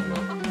나무야 그냥 아주.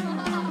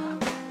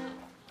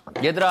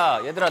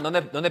 얘들아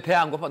너네 배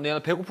안 고파?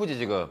 너네 배고프지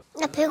지금?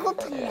 나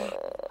배고픈데.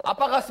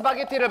 아빠가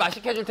스파게티를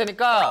맛있게 해줄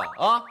테니까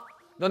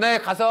너네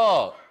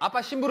가서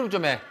아빠 심부름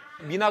좀 해.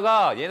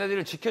 미나가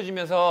얘네들을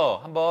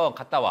지켜주면서 한번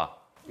갔다 와.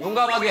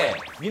 용감하게.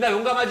 미나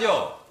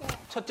용감하죠?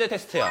 첫째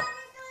테스트야.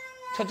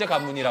 첫째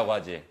관문이라고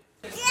하지.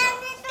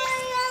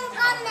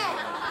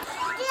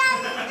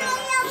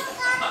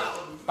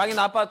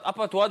 빵이나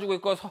아빠 도와주고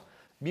있고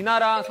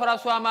미나랑 설아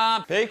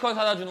수아만 베이컨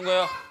사다 주는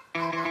거예요.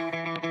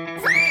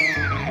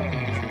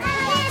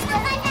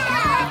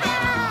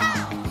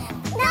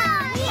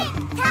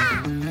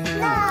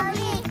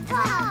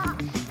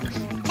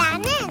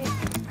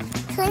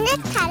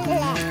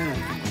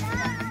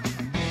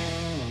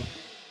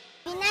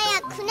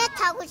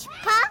 타고 싶어?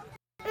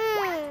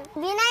 응.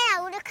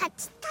 미나야, 우리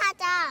같이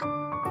타자.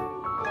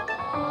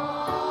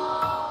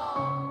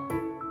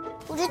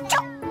 우리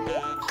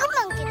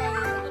조금만 기다려.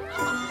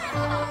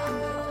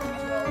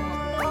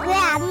 왜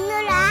안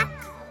놀아?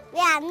 왜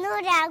안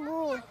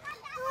놀라고?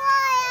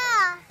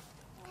 수아야,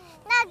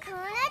 나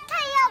그네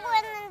타려고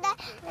했는데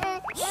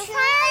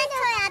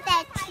서야 돼.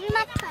 줄만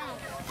타야 돼.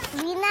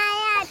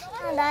 미나야,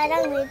 나랑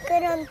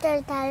미끄럼틀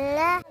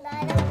탈래?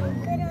 나랑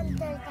미끄럼틀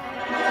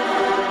탈래?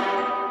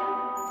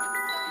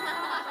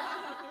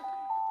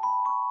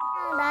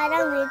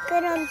 나랑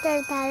미끄럼틀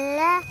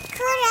탈래?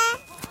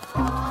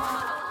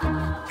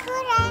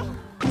 그래.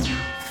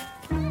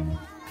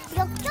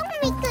 역쪽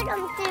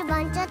미끄럼틀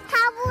먼저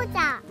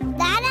타보자.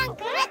 나랑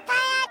그네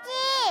타야지.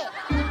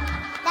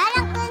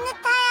 나랑 그네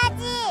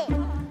타야지.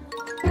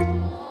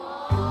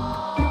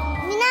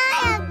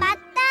 미나야,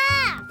 맞다.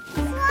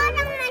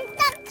 수아랑만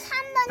딱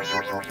한번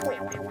해보고.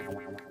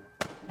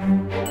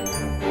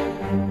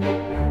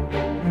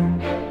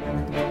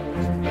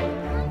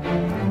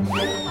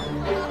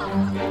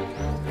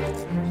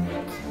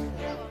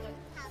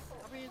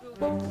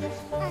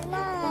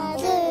 하나,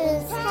 둘,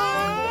 셋.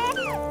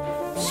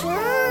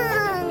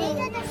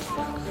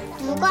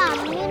 누가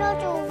안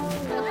밀어줘.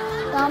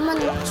 나만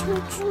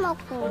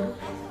춤추먹고.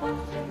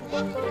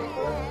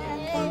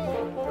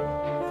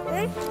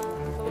 응?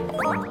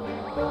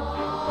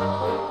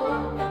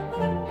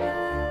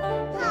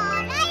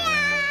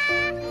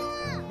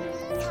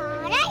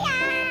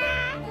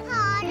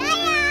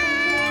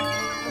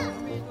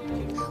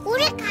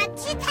 우리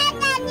같이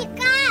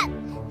타자니까.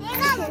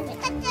 내가 먼저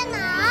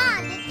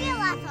탔잖아. 늦게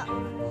와서.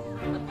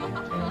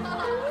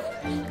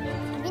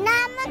 미나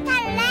한번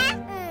탈래?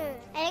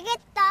 응.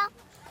 알겠다.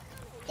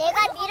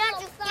 내가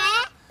밀어줄게.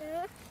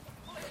 응.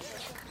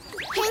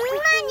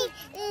 100만이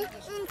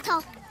더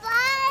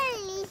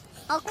빨리.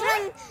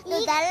 그럼 너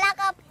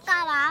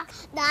날아갈까봐.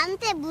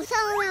 나한테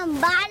무서우면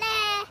말해.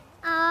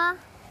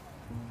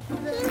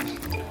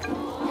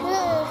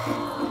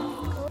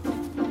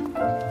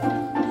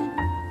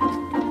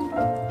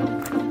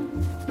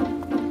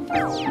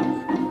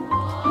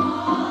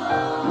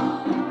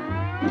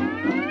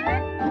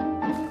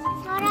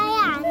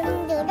 설아야, 안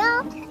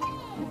힘들어?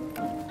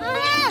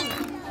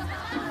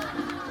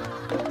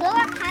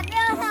 너가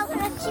가벼워서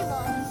그렇지 뭐.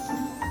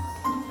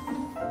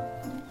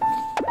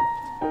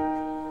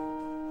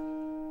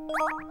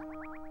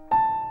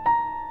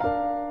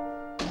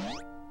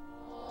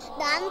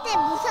 나한테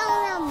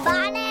무서우면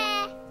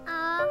말해.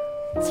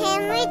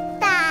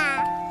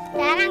 재밌다.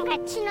 나랑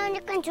같이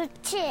노니까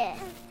좋지.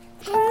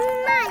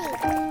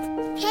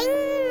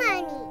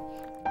 100만이.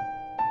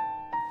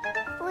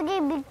 우리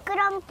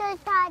미끄럼틀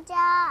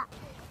타자.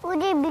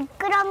 우리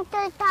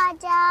미끄럼틀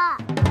타자.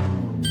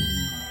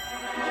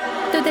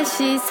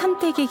 또다시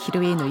선택의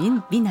기로에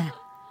놓인 미나.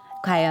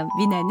 과연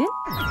미나는?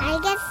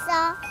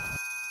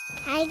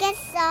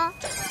 알겠어.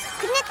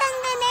 그네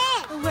딴다네.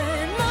 왜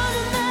너는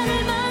나를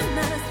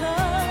만나서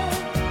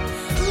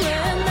왜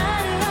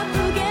나를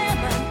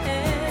아프게만 해.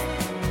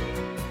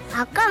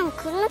 아까는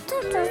그네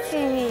타자지. 왜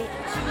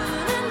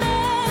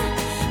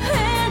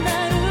날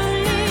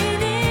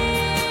울리니.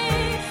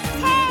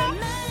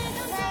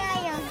 미나야,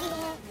 여기.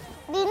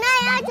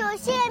 미나야,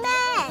 조심해.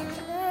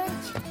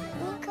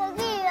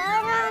 거기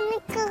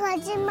위험하니까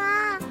가지 마.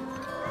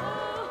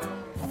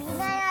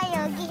 미나야,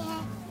 여기 해.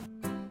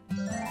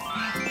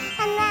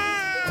 하나,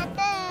 둘,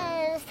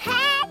 셋.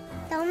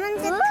 너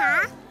먼저 가.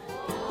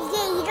 이제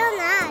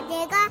일어나.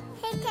 내가 할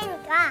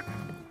테니까.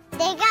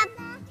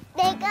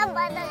 내가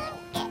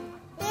받아줄게.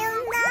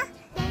 일어나.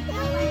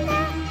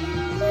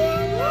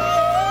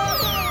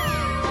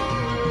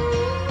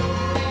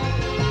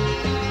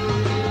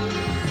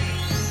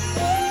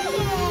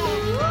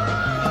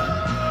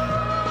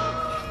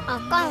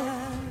 아까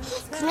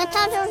그네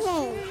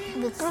타줘서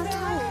미끄럼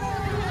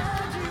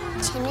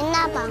타네.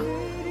 재밌나봐.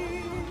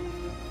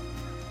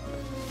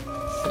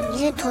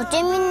 이게 더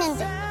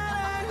재밌는데.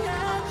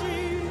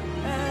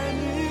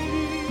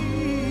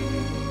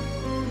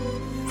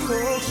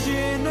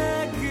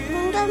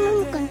 혼자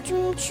노니까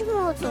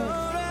춤추거든.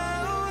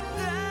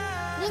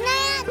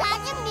 미나야, 나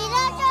좀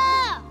밀어줘.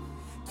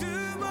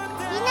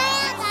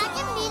 미나야, 나 좀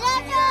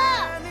밀어줘.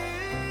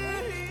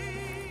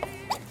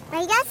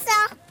 알겠어.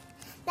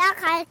 나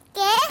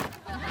갈게.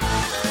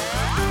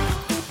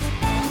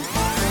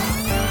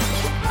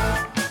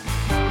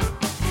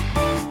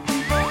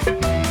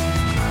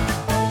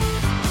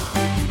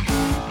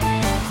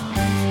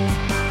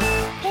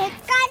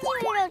 배까지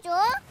밀어줘.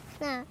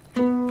 하나,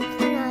 둘,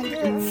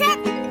 셋.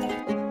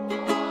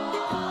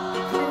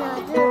 하나,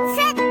 둘, 셋.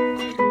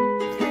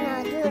 하나,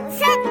 둘,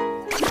 셋.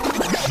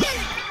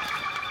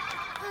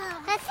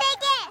 나 세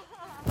개.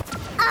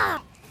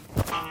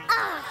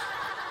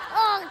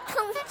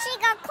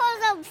 덩치가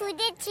커서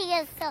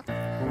부딪히겠어.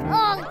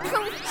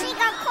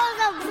 덩치가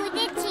커서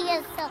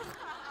부딪히겠어.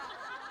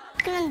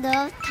 그럼 너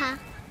타.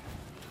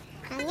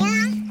 아니야.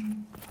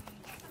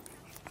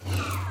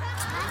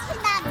 다시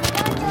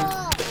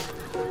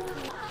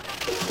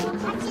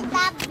나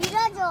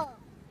밀어줘.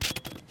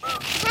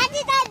 다시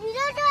나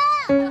밀어줘.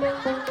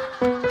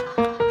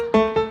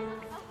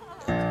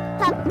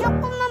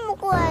 조금만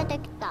먹고 와야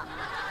되겠다.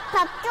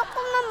 밥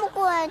조금만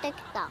먹고 와야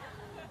되겠다.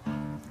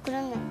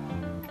 그러면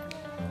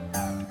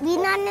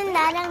미나는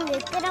나랑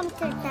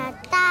미끄럼틀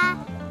탔다.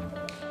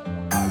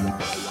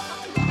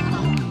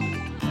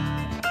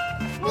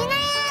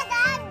 미나야,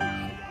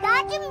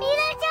 나 좀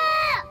밀어줘.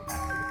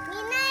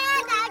 미나야,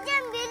 나 좀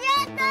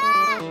밀어줘.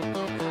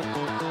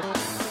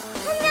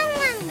 한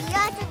명만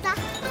밀어주자.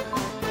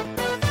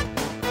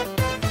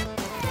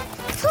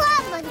 수아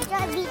먼저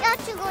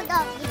밀어주고 너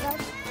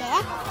밀어줄게.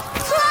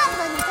 수아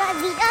먼저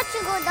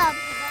밀어주고 너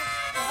밀어줄게.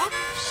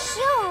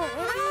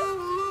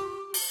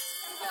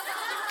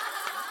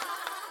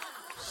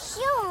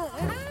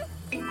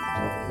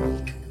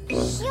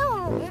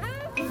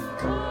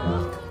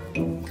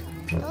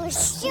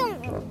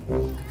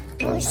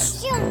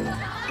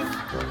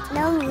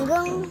 너무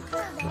무거워.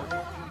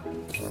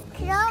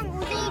 그럼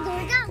우리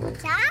놀자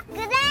보자.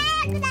 그래.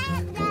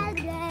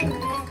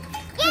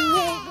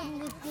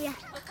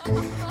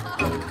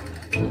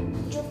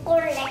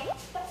 초콜릿.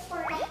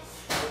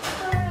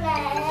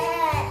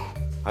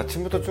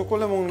 아침부터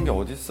초콜릿 먹는 게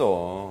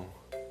어딨어.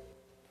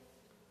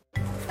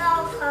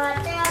 나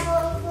과자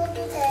먹어도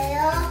돼요?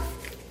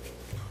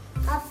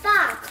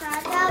 아빠,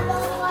 과자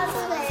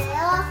먹어도 돼요?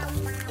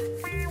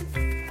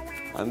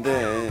 안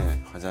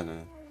돼,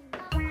 과자는.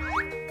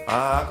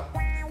 아,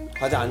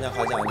 과자 아니야.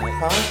 한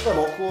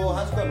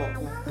숟갈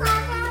먹고.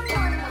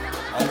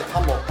 아니,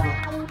 다 먹고.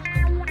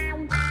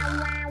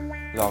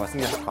 이리 와봐,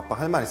 승기야. 아빠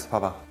할 말 있어,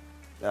 봐봐.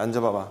 야,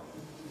 앉아봐봐.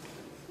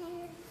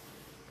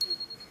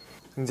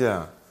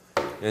 승재야,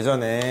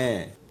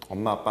 예전에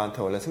엄마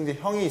아빠한테 원래 승재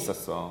형이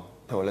있었어.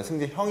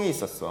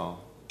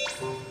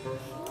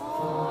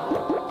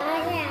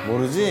 아니야.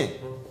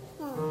 모르지?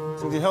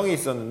 승재 형이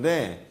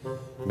있었는데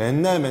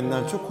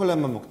맨날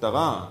초콜릿만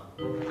먹다가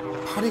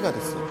파리가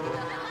됐어.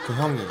 그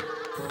형이.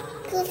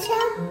 그쵸?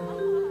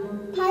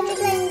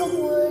 파리가 있는 거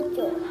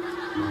보여줘.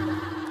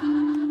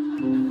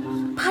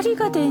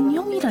 파리가 된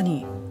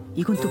형이라니.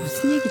 이건 또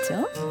무슨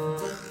얘기죠?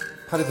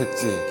 파리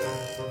됐지?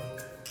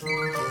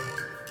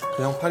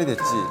 그 형 파리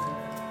됐지?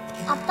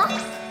 아빠?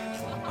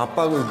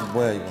 아빠고 이거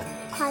뭐야 이거?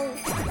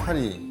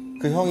 파리.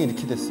 그 형이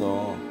이렇게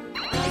됐어.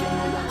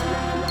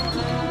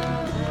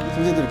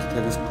 승재도 이렇게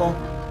되고 싶어?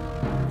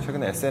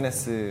 최근에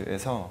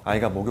SNS에서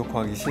아이가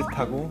목욕하기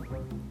싫다고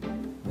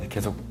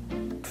계속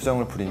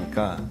투정을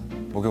부리니까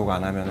목욕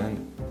안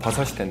하면은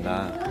버섯이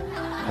된다.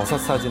 버섯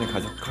사진을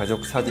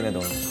가족 사진에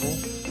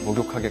넣어놓고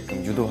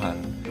목욕하게끔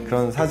유도한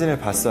그런 사진을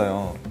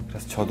봤어요.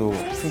 그래서 저도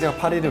승재가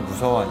파리를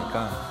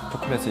무서워하니까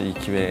초콜릿을 이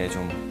기회에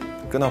좀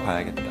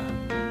끊어봐야겠다.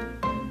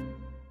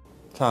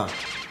 자,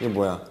 이게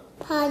뭐야?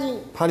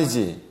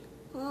 파리지?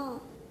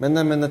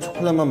 맨날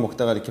초콜릿만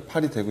먹다가 이렇게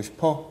파리 되고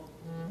싶어?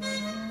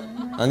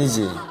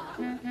 아니지?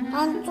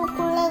 난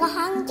초콜릿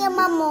한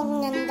개만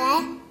먹는데.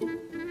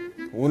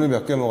 오늘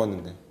몇 개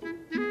먹었는데?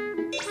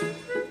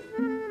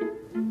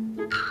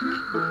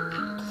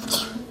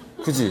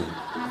 그지?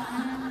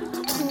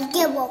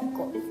 2개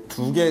먹고.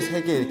 2개,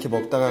 3개 이렇게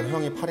먹다가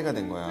형이 파리가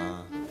된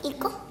거야.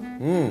 이거?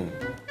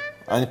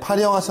 아니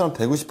파리 영화처럼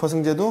되고 싶어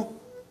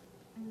승재도?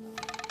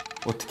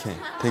 어떻게?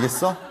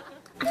 되겠어?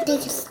 안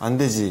되겠어. 안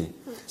되지?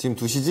 지금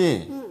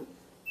 2시지?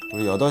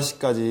 우리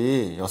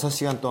 8시까지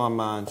 6시간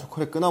동안만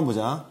초콜릿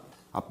끊어보자.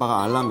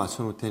 아빠가 알람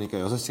맞춰놓을 테니까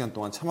 6시간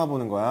동안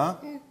참아보는 거야.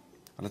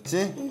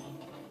 알았지?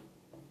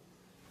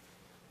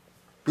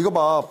 이거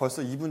봐,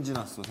 벌써 2분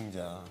지났어,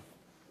 승재야.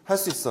 할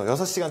수 있어.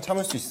 6시간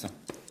참을 수 있어,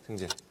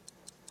 승재.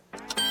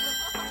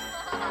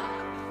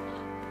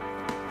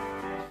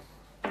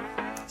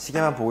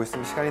 시계만 보고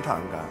있으면 시간이 더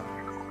안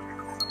가.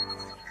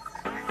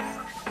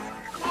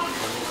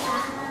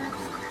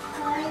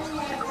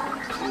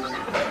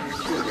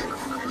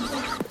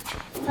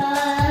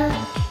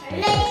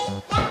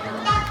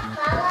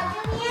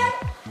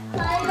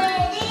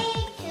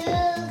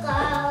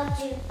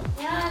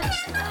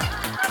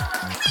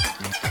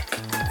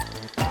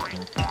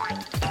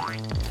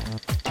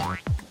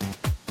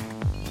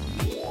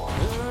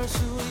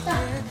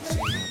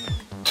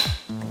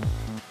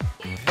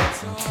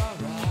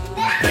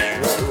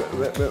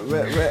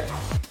 왜?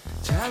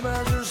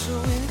 잡아줄 수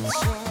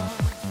있어.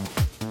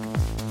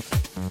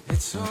 It's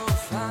so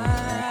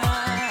fine.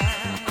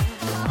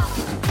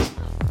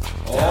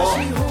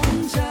 다시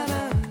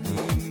혼자란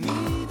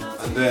네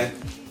안 돼.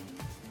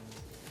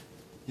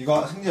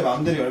 이거 승재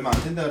마음대로 얼마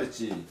안 된다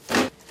그랬지?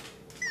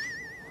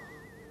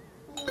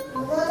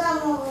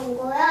 누가 먹은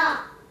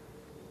거야?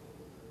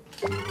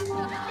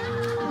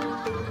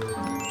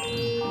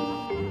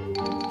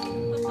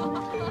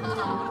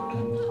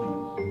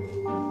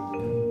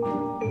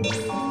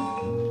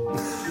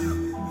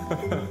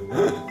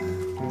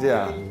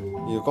 승재야,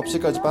 이거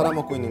껍질까지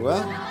빨아먹고 있는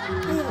거야?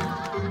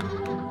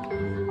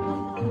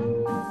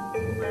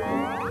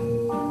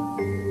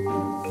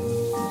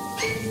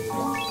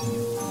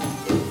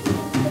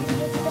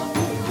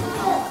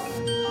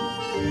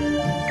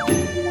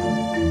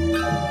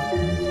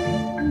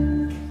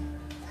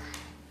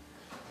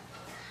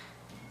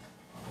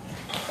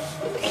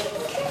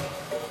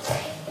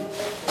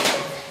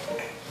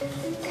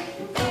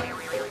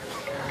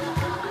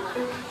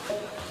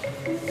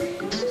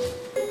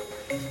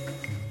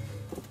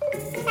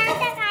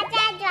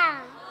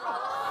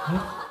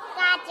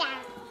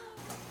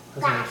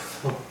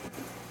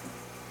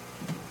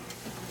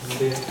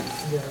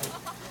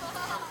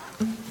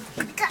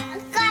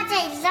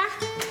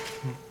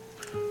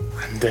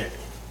 돼.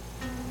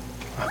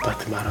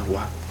 아빠한테 말하고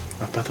와.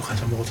 아빠도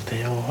과자 먹어도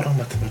돼요. 허락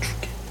맡으면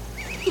줄게.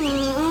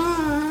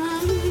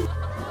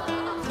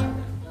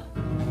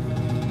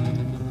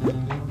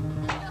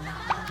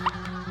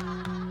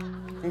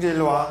 승재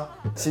일로 와.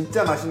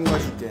 진짜 맛있는 거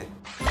줄게.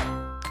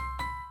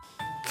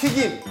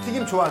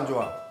 튀김 좋아 안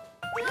좋아?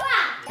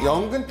 좋아.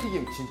 연근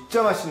튀김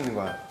진짜 맛있는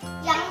거야.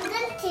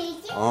 연근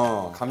튀김?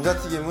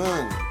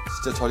 감자튀김은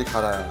진짜 저리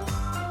갈아요.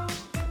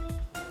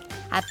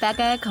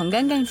 아빠가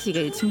건강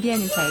간식을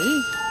준비하는 사이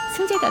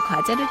승재가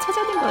과자를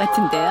찾아낸 것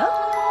같은데요.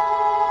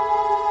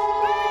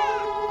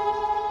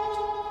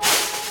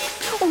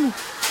 어머,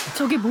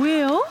 저게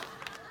뭐예요?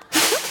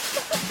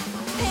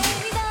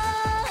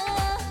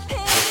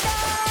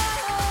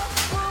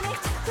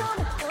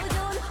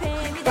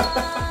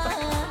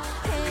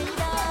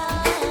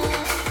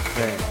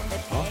 네.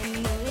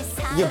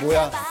 이게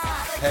뭐야?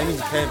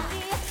 뱀이지 뱀.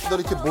 너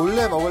이렇게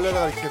몰래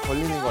먹으려다가 이렇게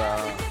걸리는 거야.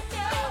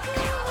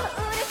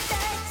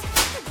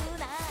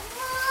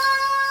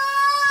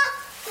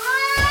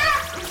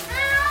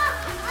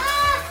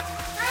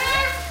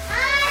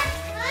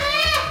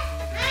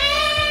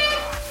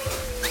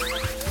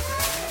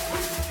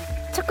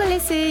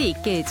 초콜릿을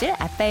잊게 해줄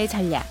아빠의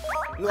전략.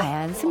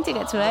 과연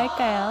승재가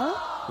좋아할까요?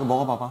 이거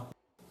먹어봐봐.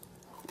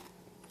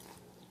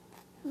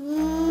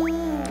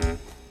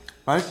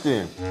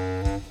 맛있지?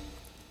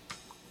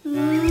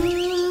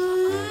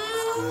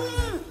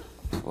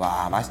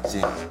 와,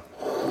 맛있지?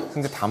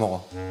 승재 다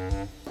먹어.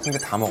 승재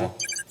다 먹어.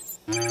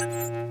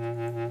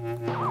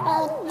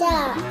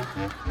 짜.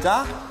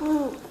 짜?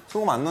 응.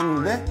 소금 안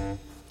넣었는데?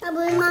 나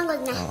물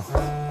먹었네.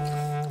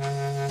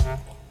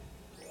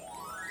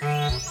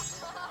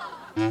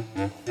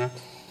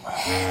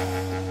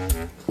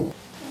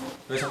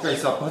 왜 잠깐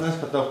있어? 아빠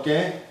화장실 갔다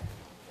올게.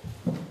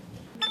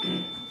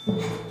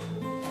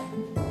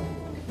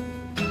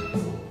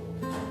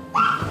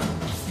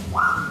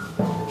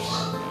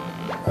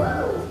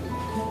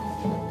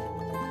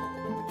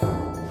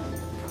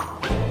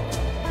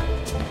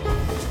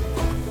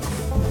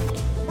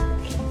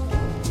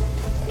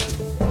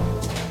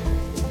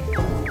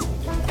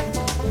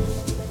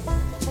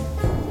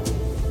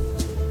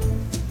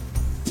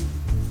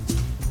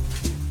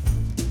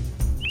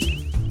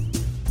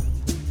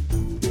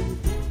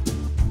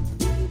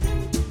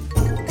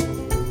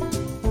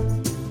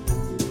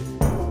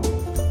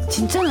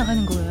 진짜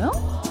나가는 거예요?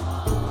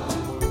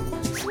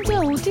 승재야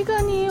어디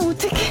가니?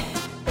 어떡해.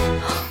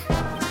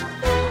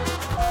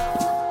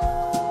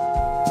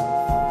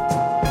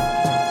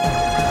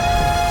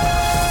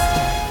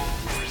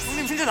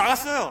 형님 진짜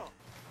나갔어요.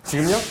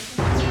 지금요?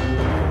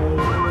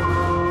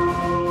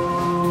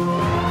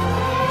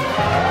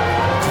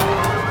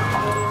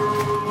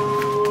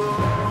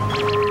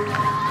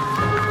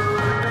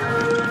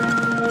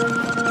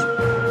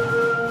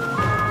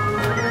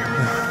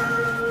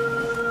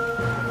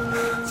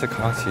 제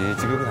가방지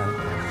지금은 아니야.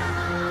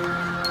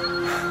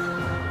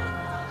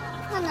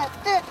 하나,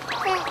 둘,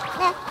 셋,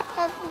 넷,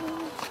 다섯,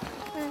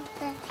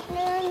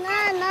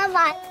 누나, 나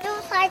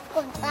만두 살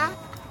거다.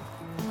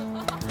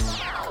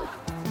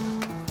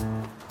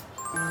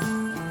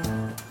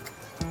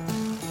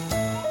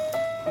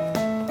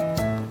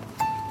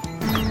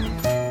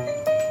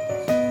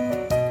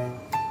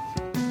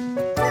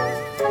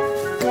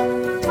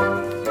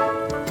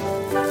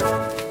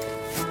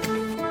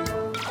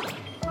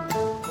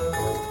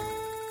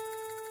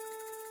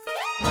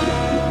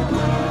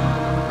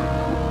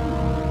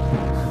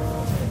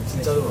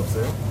 진짜 돈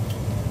없어요?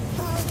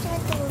 저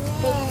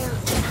돈이에요.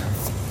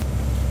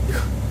 이거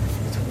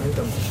장난감.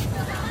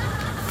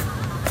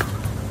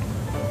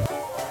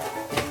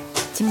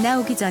 집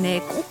나오기 전에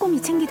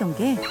꼼꼼히 챙기던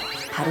게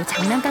바로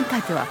장난감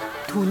카드와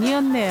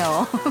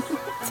돈이었네요.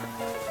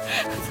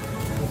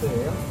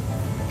 카드예요?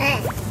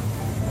 네.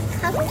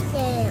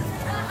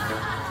 카드예요.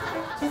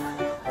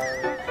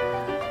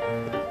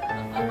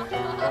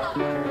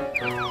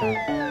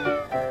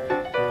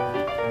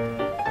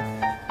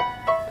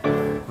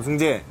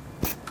 고승재.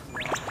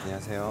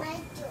 안녕하세요.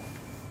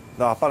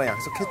 너 아빠랑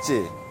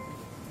약속했지?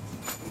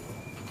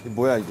 이게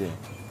뭐야 이게?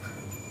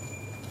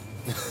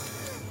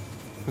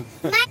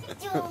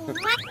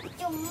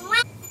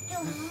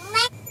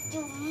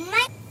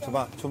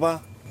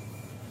 줘봐.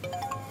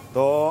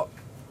 너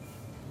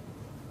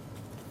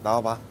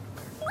나와봐.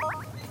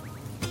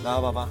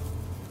 나와봐봐.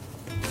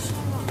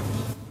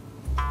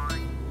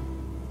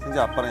 승재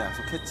아빠랑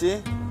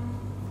약속했지?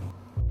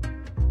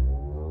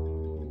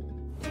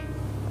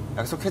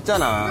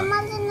 약속했잖아.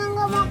 맛있는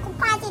거 먹고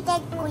파티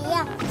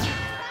됐고요.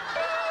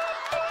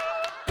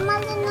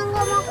 맛있는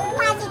거 먹고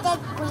파티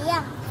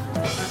됐고요.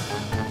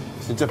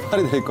 진짜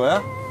파리 될 거야?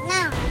 네.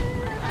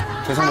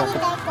 계속 파티 먹고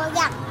될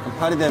거야. 그럼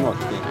파리 되면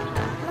어떡해?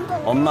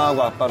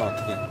 엄마하고 아빠는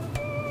어떡해?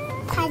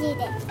 파티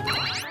돼.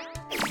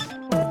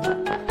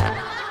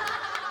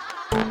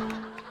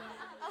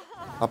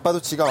 아빠도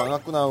지갑 안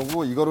갖고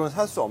나오고 이거로는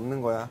살 수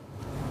없는 거야.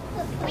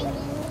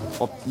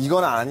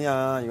 이건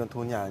아니야. 이건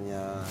돈이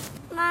아니야.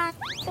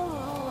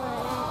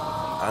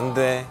 안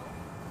돼.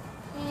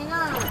 싫어.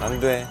 안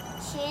돼.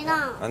 싫어.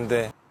 안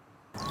돼.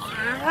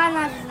 화가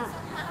났어.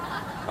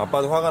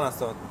 아빠도 화가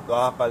났어.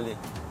 놔, 빨리.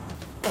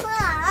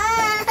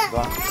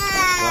 놔.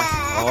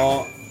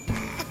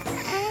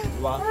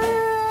 놔.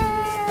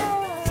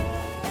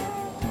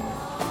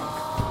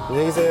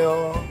 안녕히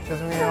계세요.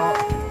 죄송해요.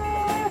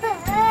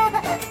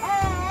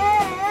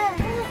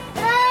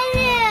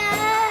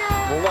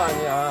 뭐가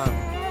아니야.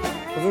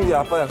 고승기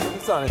아빠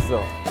약속 안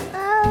했어.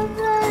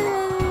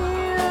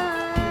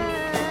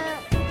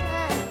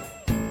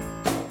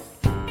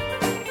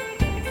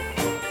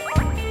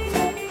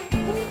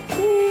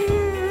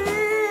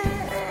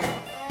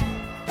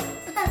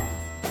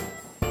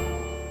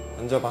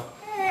 앉아봐.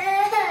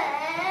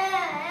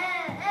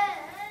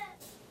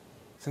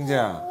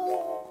 승재야,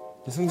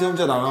 승재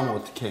혼자 나가면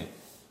어떡해?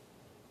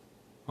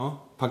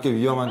 밖에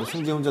위험한데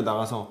승재 혼자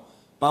나가서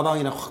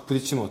빠방이랑 확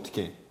부딪히면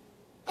어떡해?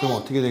 그럼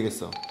어떻게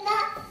되겠어? 나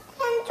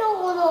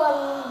한쪽으로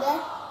왔는데.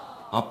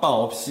 아빠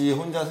없이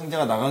혼자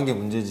승재가 나간 게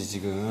문제지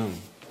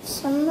지금.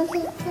 엄마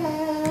싫다.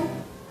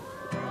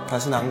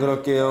 다시는 안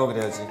그럴게요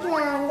그래야지.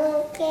 안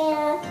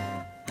볼게요.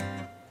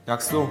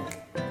 약속.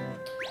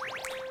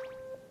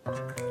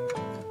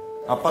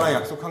 아빠랑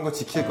약속한 거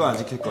지킬 거야 안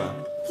지킬 거야?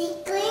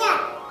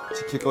 지구야.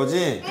 지킬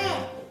거지?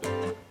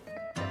 응.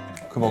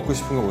 그 먹고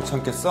싶은 거 못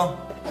참겠어?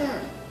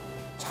 응.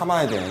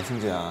 참아야 돼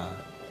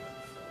승재야.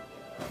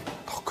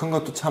 더 큰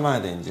것도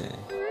참아야 돼 이제.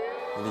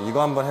 우리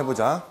이거 한번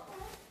해보자.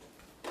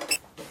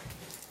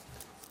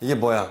 이게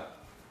뭐야?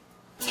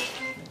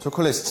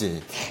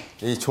 초콜릿이지?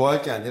 이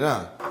좋아할 게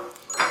아니라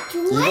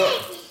이거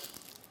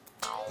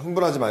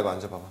흥분하지 말고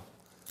앉아봐봐.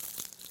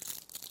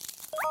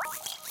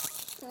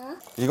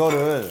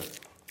 이거를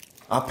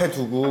앞에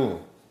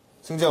두고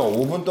승재가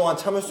 5분 동안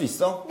참을 수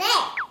있어? 네.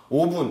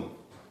 5분.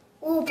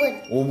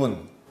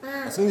 5분.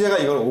 승재가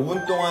이걸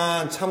 5분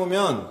동안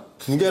참으면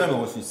 2개를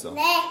먹을 수 있어.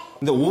 네.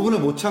 근데 5분을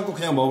못 참고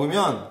그냥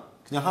먹으면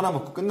그냥 하나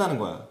먹고 끝나는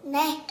거야.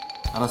 네.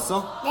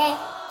 알았어? 네.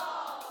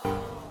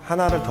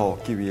 하나를 더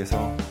얻기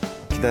위해서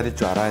기다릴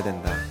줄 알아야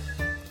된다.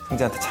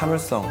 승재한테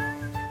참을성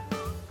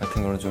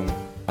같은 걸 좀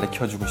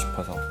가르쳐주고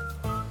싶어서.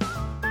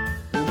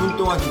 5분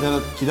동안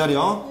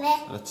기다려.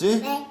 네.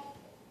 알았지? 네.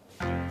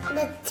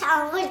 나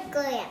참을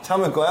거야.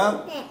 참을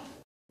거야? 네.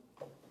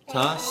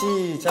 자,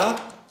 시작.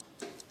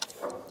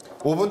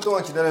 5분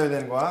동안 기다려야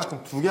되는 거야.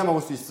 그럼 2개 먹을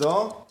수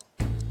있어.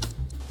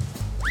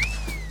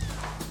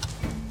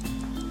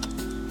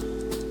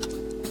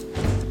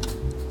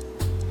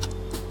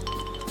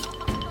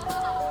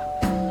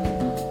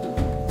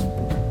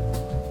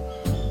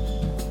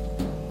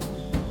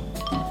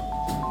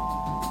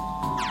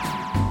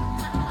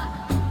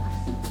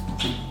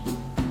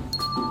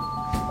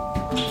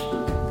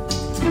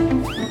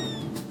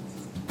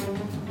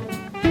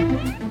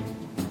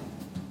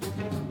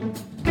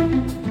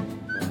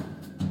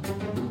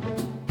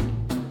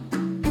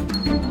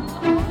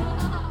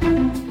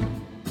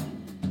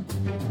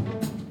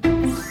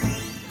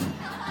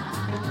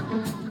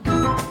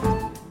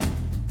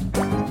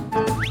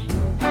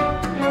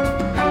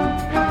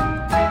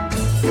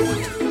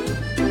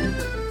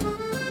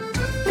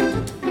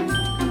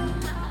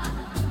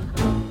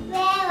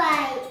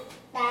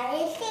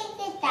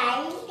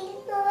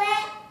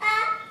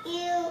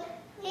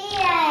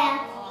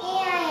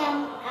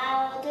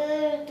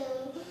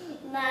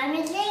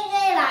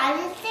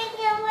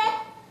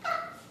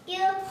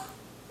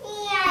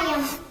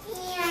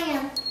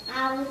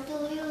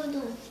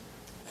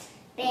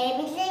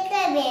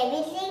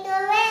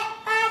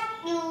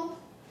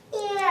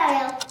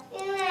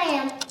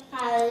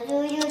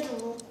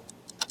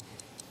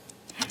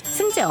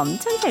 승재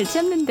엄청 잘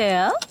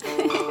참는데요.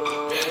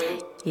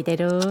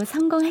 이대로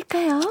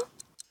성공할까요?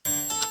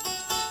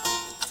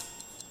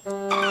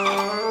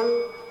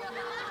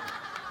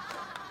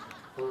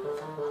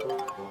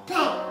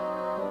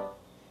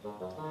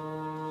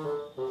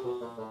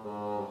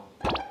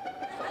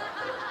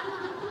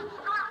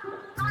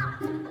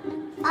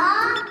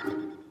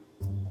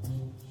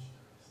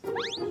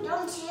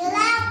 좀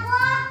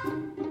주라고?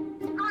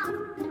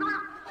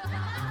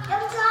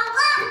 좀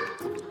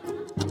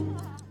주라고?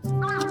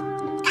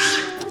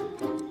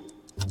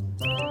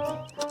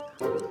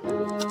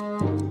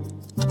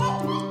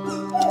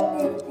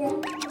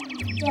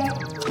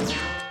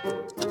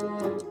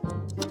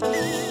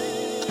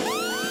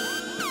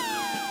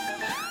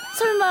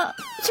 설마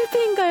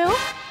실패인가요?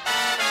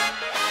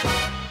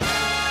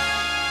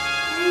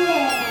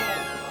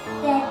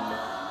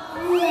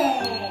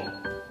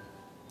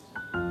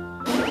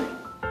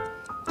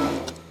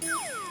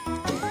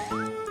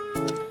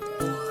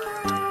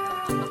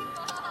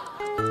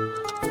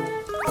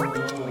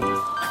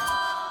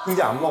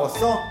 승재 안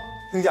먹었어?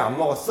 승재 안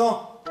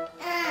먹었어?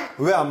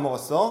 왜 안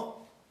먹었어?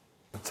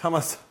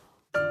 참았어.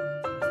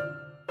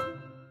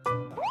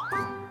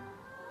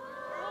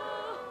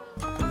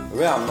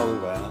 왜 안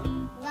먹은 거야?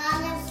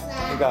 먹었어.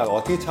 그러니까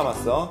어떻게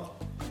참았어?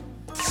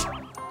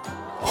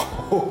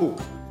 어후.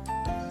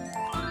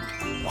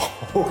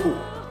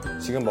 어후.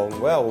 지금 먹은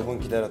거야?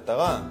 5분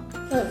기다렸다가?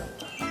 응.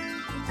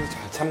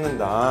 잘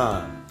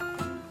참는다.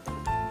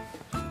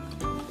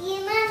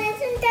 이만은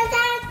순자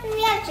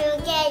살았으면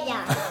주게요.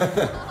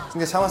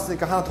 승재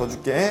참았으니까 하나 더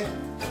줄게.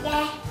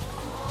 네.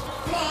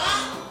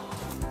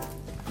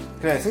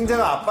 그래,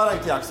 승자가 아빠랑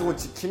이렇게 약속을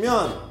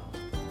지키면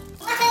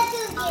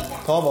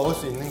더 먹을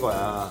수 있는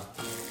거야.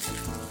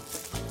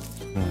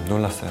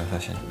 놀랐어요,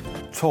 사실.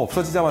 저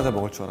없어지자마자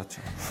먹을 줄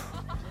알았죠.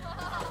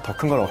 더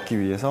큰 걸 얻기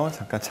위해서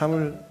잠깐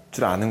참을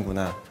줄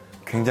아는구나.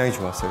 굉장히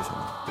좋았어요,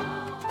 저는.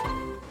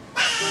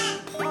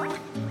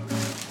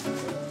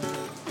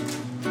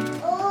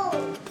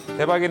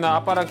 대박이는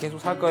아빠랑 계속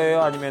살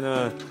거예요?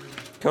 아니면은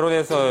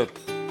결혼해서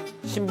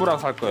신부랑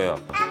살 거예요?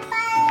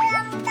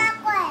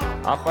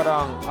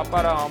 아빠랑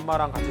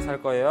엄마랑 같이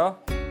살 거예요?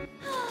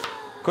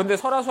 근데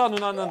설아수아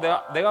누나는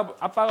내가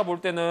아빠가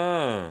볼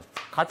때는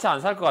같이 안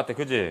살 것 같아,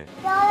 그지?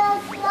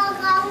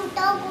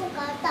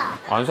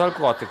 안 살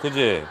것 같아,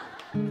 그지?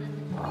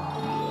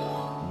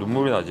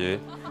 눈물이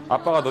나지.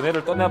 아빠가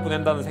너네를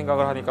떠나보낸다는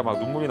생각을 하니까 막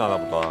눈물이 나나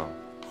보다.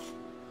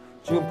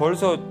 지금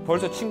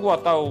벌써 친구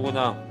왔다고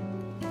그냥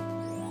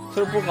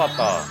슬플 것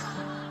같다.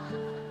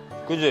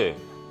 그지?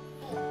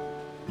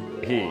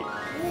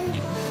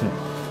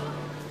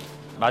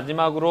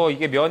 마지막으로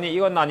이게 면이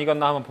익었나 안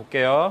익었나 한번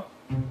볼게요.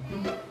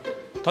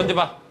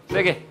 던져봐.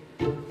 세게.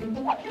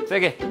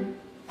 세게.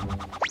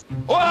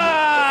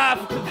 와!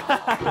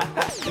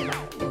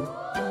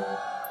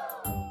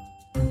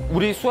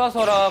 우리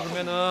수아서라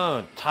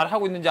그러면은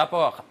잘하고 있는지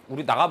아빠가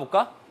우리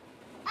나가볼까?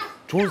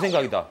 좋은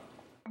생각이다.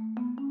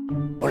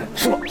 원래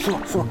숨어.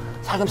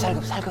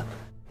 살금.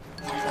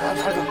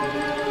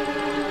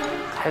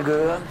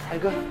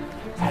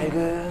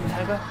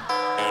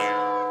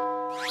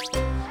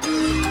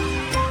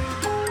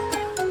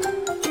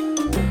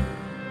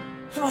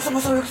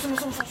 숨어. 여기 숨어.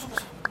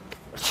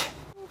 그렇지.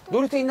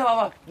 놀이터 있나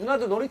봐봐.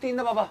 누나도 놀이터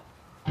있나 봐봐.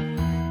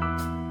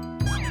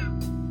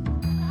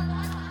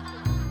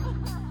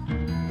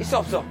 있어,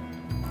 없어?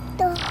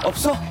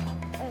 없어?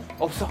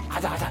 없어.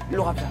 가자.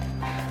 일로 가자.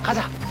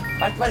 가자.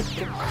 빨리.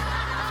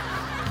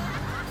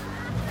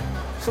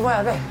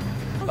 숨어야 돼.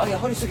 막이야,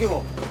 허리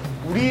숙이고.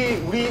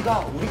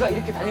 우리가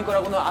이렇게 다닐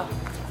거라고는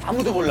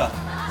아무도 몰라.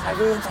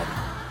 살금.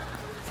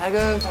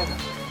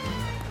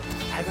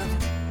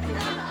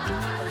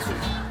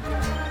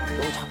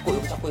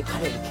 여기 잡고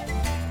가려 이렇게.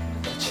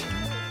 그렇지.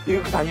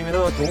 이렇게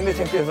다니면은 동네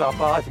창피해서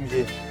아빠 지금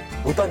이제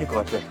못 다닐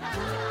것 같아.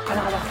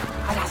 가자.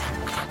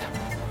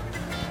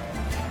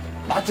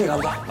 마트에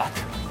가보자.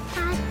 마트.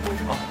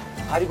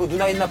 가리고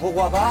누나 있나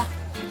보고 와봐.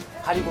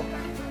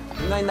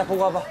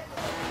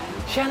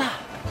 시안아,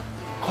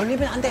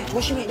 걸리면 안 돼.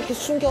 조심해. 이렇게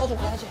숨겨가지고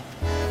가야지.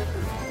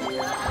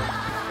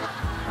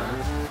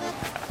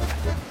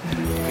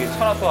 이게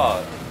설아수아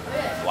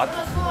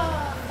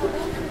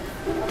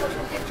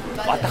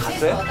왔다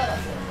갔어요?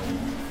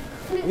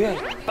 왜?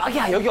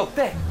 빡이야, 여기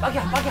없대.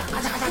 빡이야. 가자.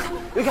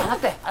 여기 안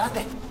왔대.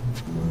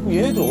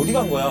 얘네들 어디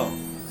간 거야?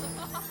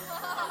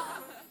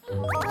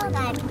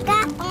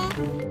 갈까?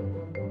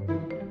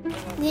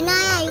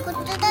 유나야, 이거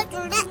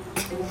뜯어줄래?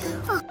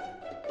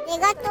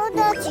 내가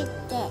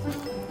뜯어줄게.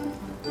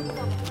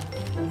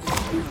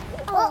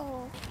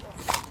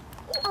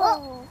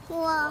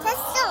 우와.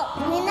 됐어.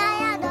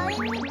 유나야, 너희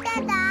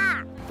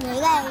밑에다.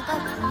 내가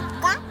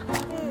읽어줄까?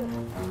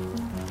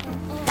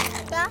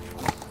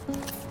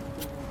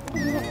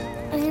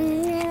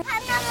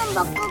 하나만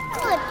먹고 끝.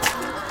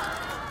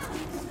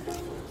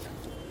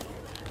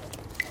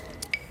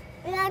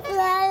 누나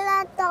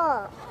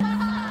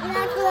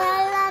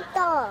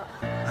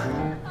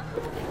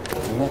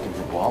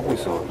지금 뭐 하고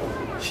있어?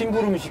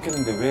 심부름을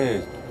시켰는데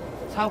왜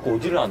사갖고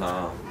오지를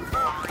않아?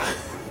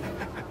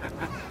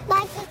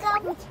 마지가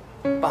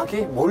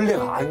빡이? 몰래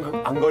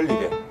안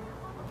걸리게.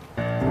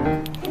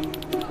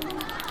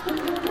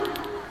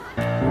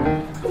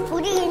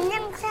 우리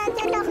인형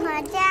찾으러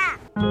가자.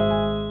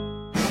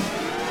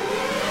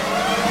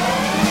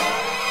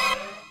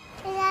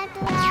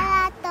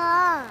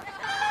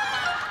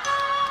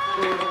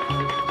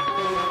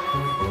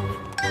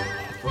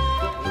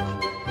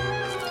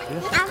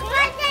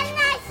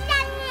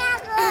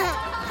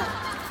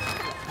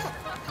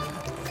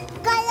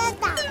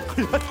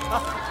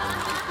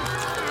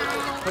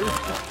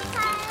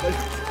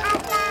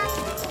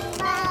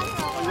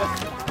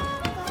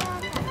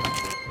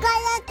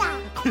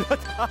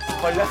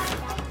 걸렸어.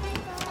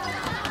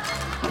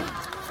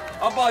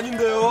 아빠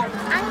아닌데요?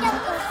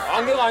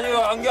 안경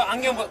아니에요.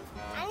 안경 뭐?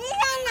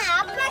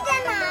 아니잖아,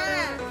 아빠잖아.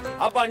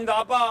 아빠 아니다.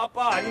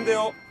 아빠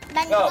아닌데요?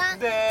 난 야, 좋아.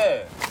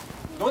 근데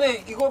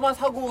너네 이거만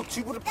사고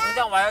집으로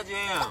당장 와야지.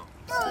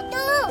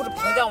 집으로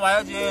당장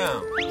와야지.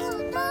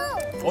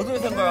 어디로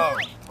산 거야?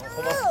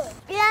 고마워.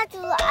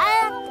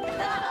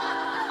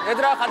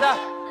 얘들아, 가자.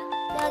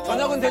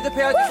 저녁은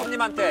대접해야지,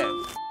 손님한테.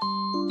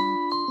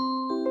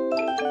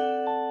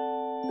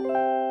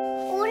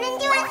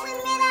 오렌지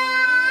왔습니다.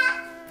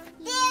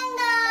 띵동.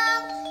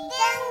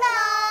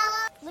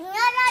 문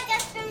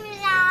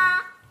열어줬습니다.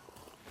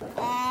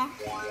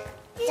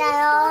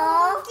 자요.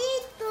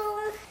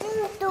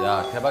 야,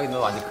 대박이 너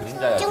완전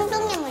그림자야.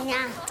 쫑쫑이 뭐냐?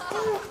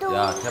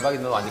 야, 대박이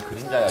너 완전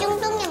그림자야.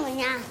 쫑쫑이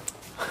뭐냐?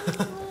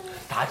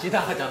 다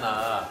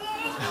지나가잖아.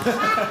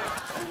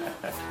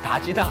 다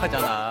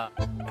지나가잖아.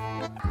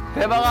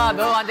 대박아,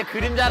 너 완전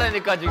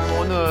그림자라니까 지금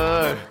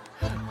오늘.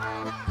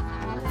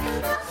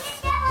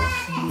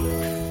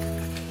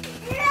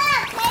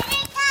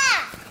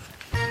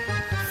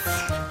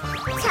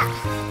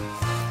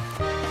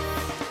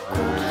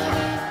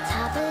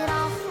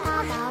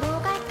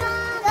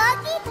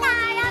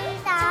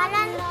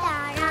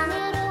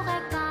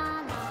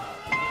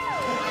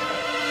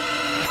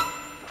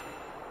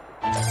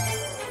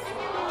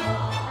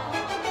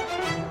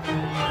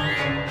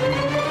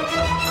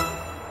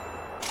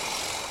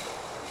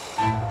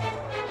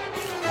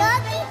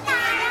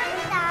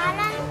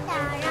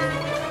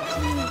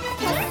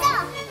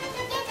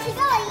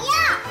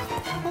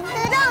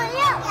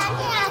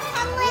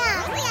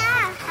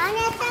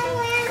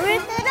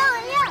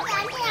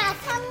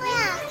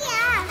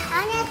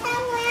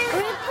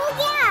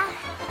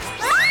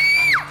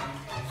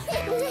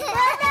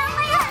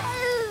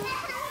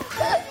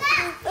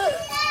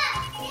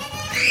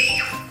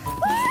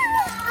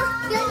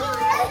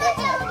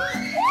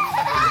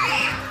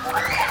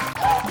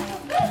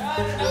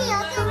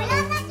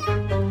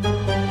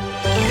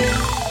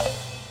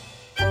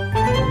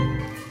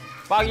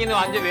 빠기는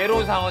완전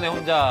외로운 상황에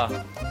혼자.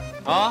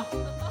 어?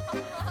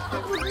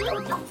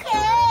 어떡해.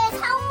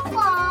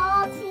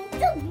 상우가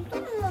진짜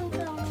무서운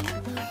남자야.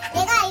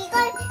 내가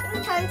이걸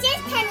던질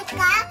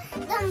테니까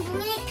넌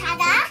문을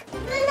닫아.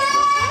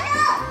 누나도!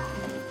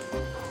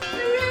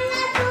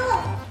 누나도!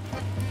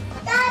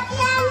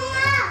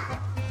 따지아니야!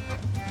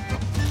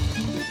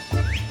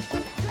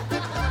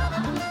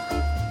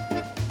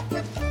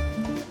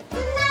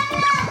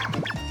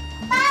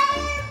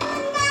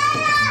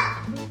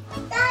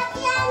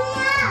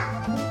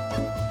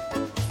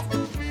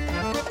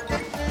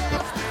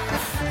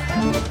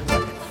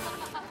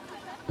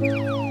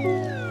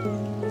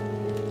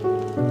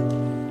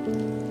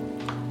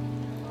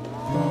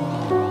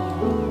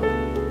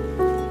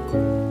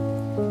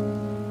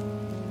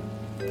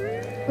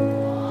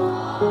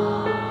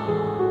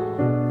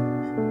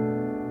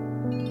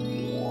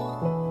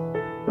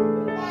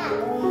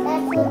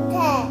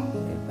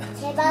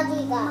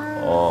 대박이가.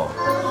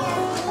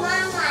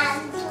 엄마가 안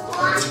좋아?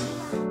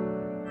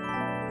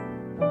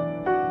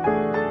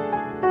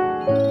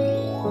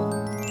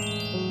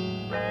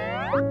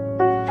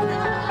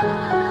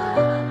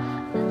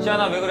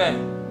 시안아 왜 그래?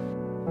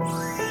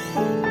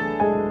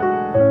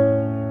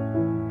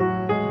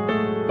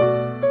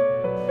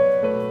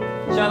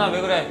 시안아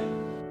왜 그래?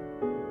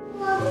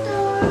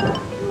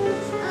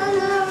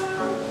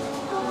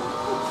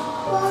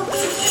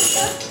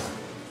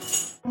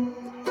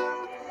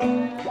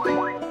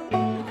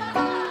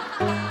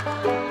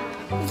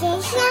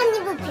 이제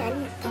시안이도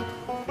변했다.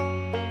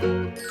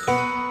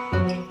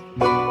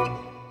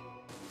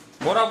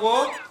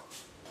 뭐라고?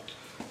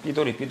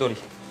 삐돌이.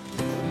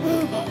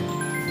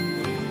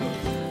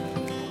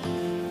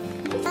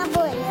 나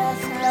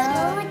보여서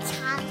너무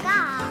작아.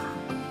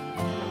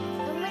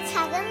 너무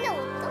작은데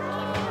어떻게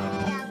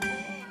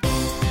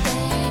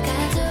내가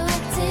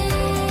좋았지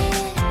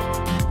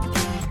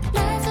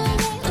나중에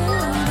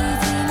우리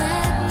지난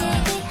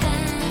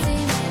얘기하지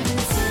말고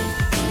지금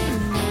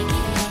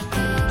얘기해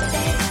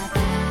그때가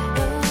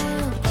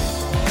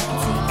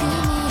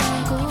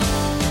바로 지금이라고.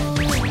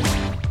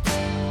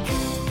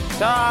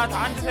 자, 다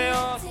앉으세요.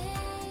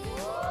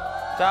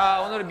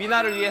 자, 오늘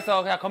미나를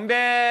위해서 그냥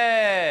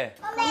건배.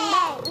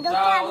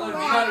 자, 오늘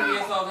미나를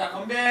위해서 그냥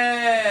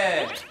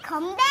건배.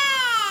 건배.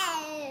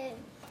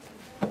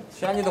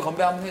 시안이도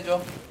건배 한번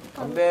해줘.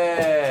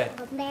 건배.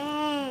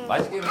 건배.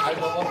 맛있게 잘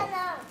먹어.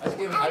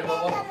 맛있게 잘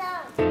먹어.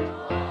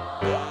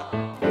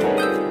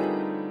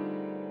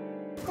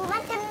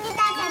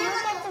 고맙습니다. 잘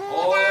먹겠습니다.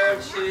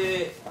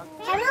 옳지.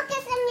 잘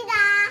먹겠습니다.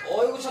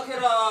 어이구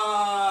착해라.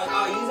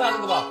 아,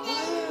 인사하는 거 봐.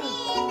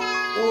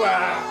 우와.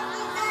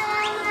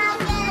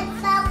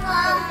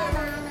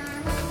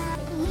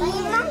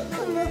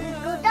 이만큼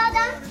여기 짜잔.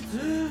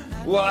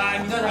 우와,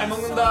 미나 잘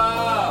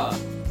먹는다.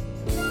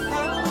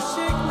 조금씩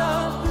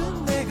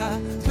나은 내가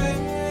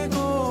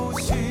되고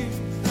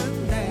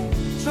싶은데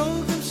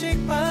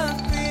조금씩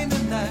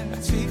바뀌는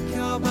날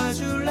지켜봐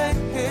줄래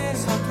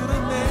해서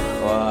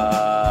부르네.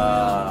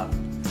 와.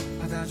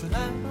 받아줘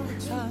난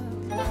참.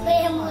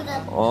 왜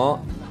묻었어?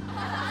 어?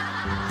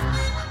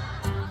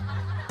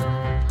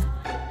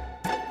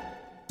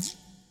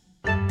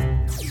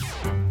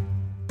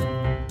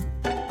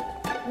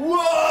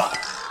 우와!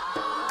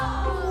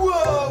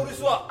 우와, 우리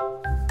수아!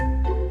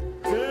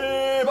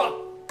 대박!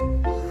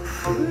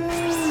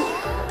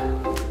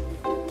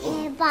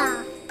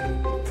 대박.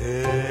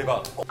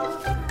 대박!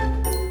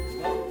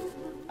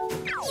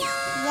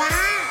 야.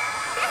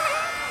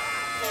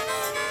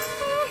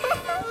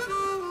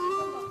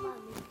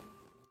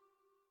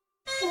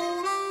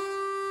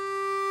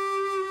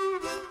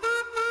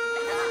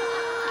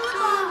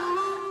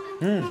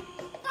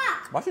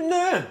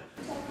 맛있네!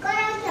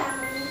 젓가락이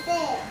안 돼.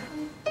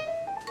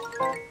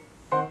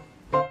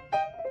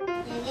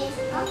 여기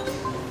있어?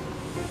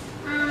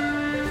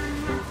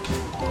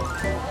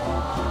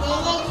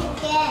 내게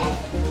줄게.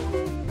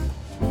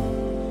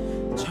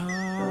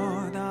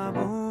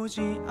 쳐다보지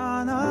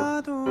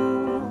않아도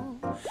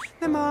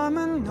내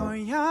마음은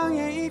널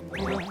향해 있고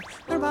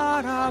널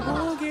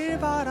바라보길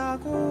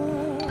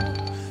바라고.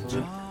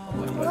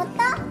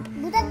 묻었다?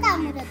 묻었다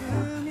안 묻었다?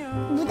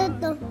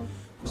 묻었다.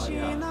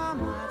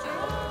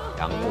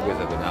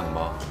 양쪽에서 그냥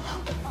뭐.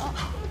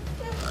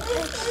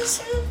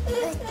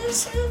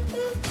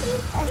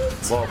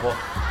 뭐.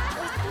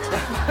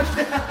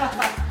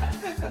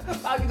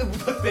 빠기도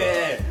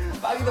묻었대.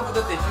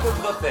 지금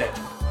묻었대.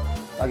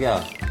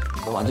 빠기야,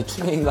 너 완전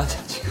투명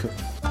인간이야, 지금.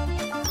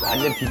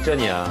 완전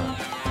뒷전이야.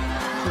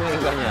 투명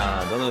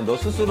인간이야. 너는 너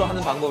스스로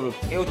하는 방법을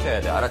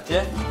깨우쳐야 돼.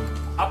 알았지?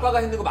 아빠가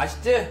했는 거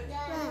맛있지?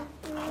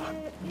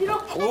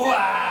 이렇게.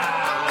 우와!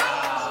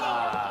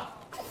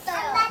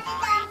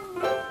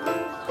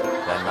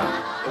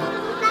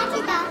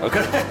 빠지다.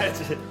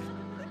 그래야지.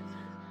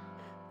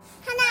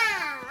 하나,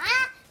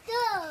 둘.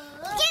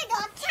 이제 너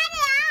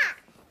차례야.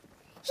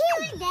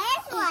 힘을 내,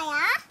 수아야.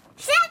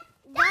 셋.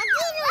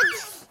 여기로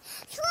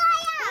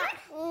수아야.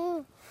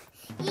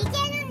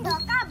 이제는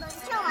너가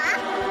먼저 와.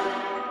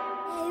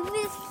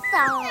 재밌어.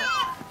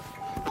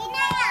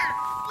 미나야.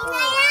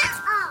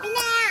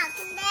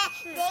 근데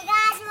내가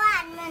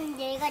좋아하는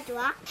데 내가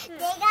좋아?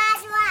 내가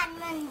좋아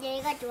아니면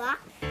내가 좋아? 야,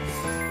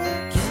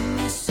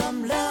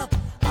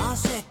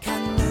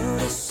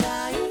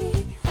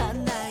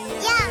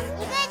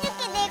 이거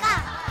해줄게 내가.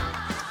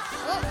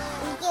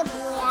 이게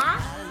뭐야?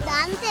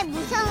 나한테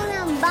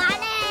무서우면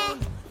말해.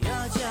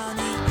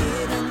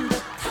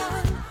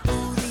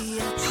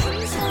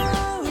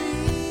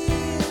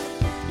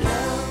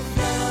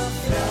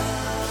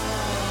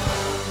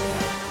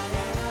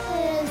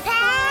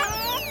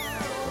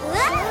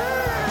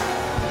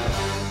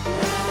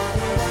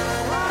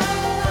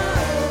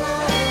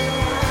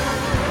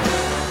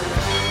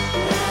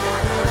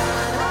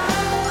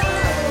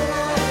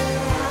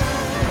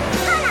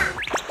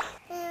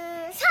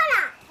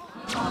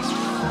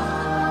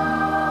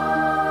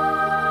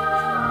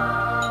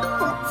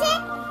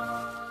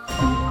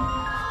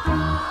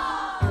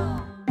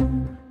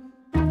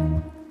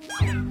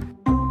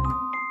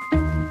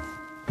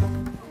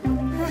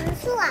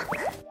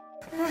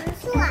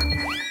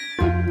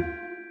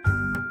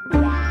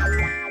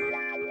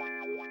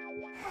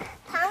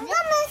 방금은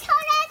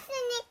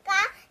설렜으니까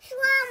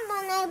수아 한번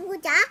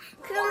해보자.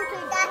 그럼 둘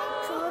다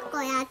좋을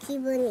거야,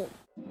 기분이.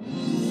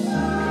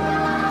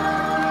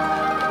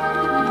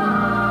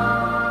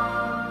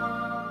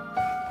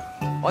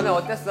 오늘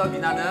어땠어,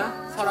 미나는?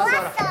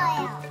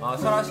 좋았어요.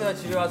 설아 씨가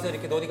집에 와서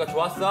이렇게 노니까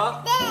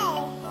좋았어? 네.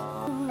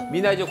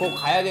 미나 이제 곧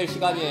가야 될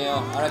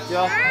시간이에요.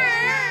 알았죠?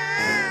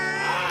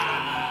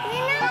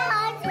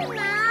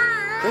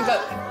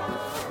 그러니까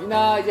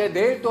미나 이제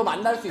내일 또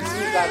만날 수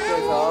있으니까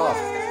학교에서.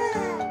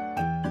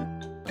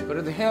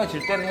 그래도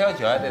헤어질 때는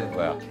헤어져야 되는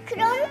거야.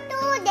 그럼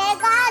또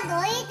내가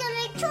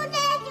너희들을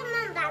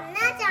초대해주면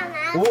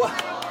만나잖아.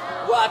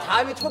 우와,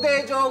 다음에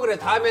초대해줘. 그래,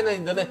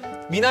 다음에는 너네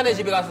미나네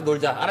집에 가서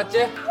놀자.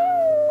 알았지?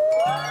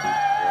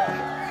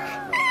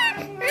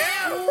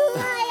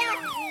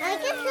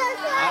 알겠어,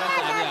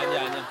 알았어,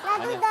 아니야.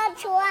 나도 너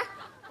좋아.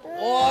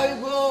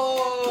 어이구,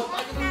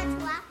 나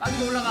좋아.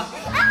 빨리 올라가.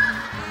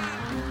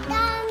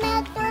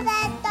 다음에 또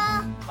냈다.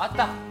 맞다.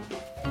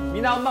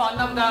 미나 엄마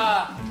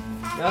왔나보다.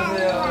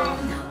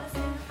 안녕하세요.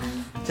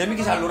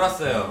 재밌게 잘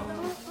놀았어요.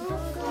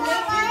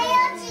 내가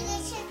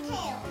헤어지기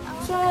싫대요.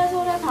 수아야,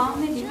 설아,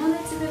 다음에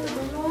니네네 집에도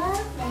놀러와.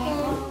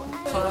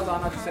 설아도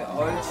하나 주세요.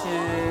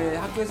 옳지.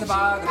 학교에서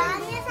봐. 그래.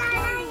 많이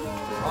사랑해.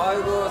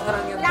 아이고,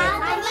 사랑해.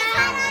 많이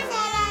사랑해.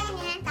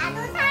 나도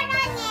사랑해.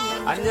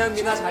 안녕,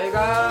 미나 잘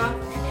가.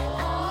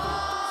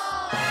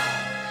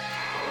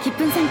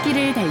 깊은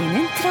산길을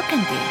달리는 트럭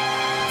한 대.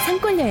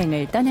 산골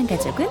여행을 떠난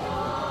가족은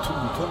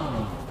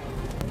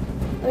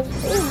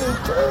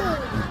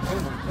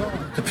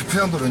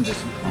비프양도로 이제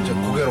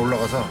고개를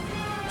올라가서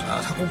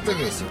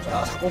산꼭대기에 있어.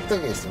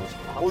 산꼭대기에 있어.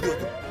 어디?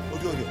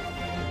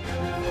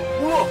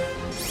 우와,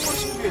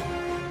 신기해.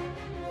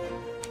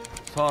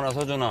 서원아,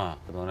 서준아,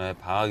 너네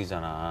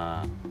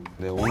방학이잖아.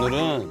 근데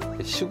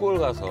오늘은 시골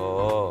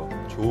가서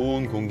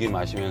좋은 공기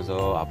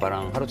마시면서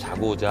아빠랑 하루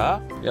자고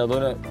오자. 야,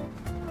 너네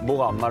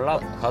목 안 말라?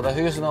 가다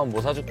휴게소 나오면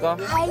뭐 사줄까?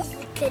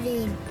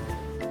 아이스크림.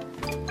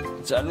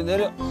 빨리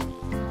내려.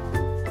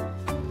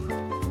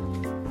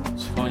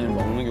 서원이는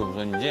먹는 게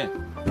우선이지?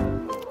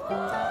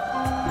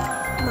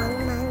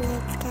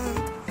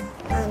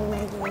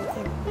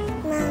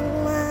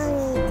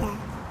 멍멍이다.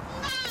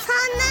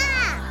 선아!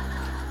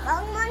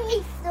 멍멍이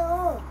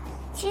있어.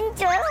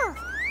 진짜야?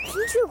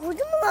 진짜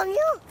거짓말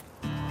아니야?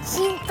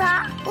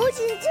 진짜?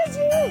 진짜지.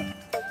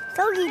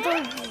 저기.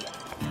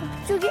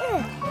 저쪽에.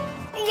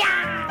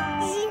 이야,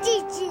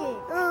 진짜지.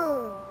 응.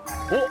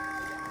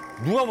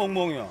 누가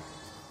멍멍이야?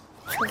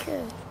 저기.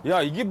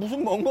 야, 이게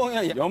무슨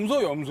멍멍이야?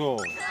 염소.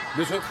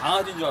 너 저기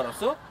강아지인 줄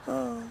알았어?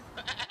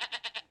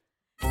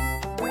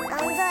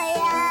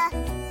 강서야,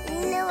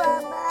 일로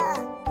와봐.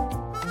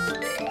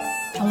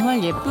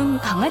 정말 예쁜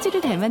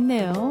강아지를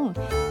닮았네요.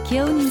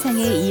 귀여운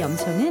인상의 이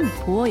염소는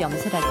보호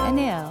염소라고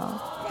하네요.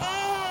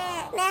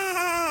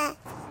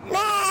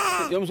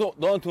 염소,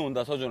 너한테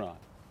온다, 서준아.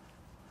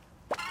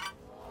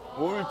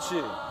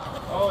 옳지.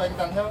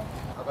 애기당 형.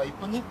 아까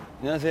이쁘니?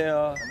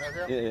 안녕하세요.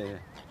 안녕하세요. 예.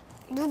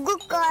 누구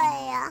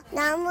거예요?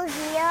 너무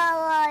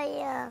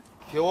귀여워요.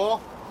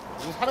 귀여워?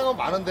 우리 사랑은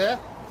많은데?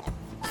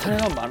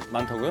 사례가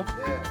많다고요? 예.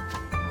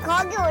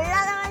 거기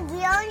올라가면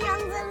귀여운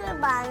염소들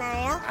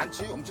많아요?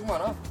 많지, 엄청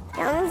많아.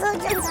 염소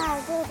좀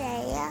봐도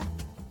돼요?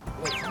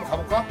 한번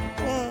가볼까?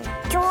 네,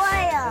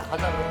 좋아요.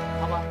 가자,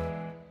 그럼. 가봐.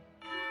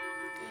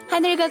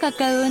 하늘과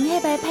가까운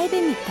해발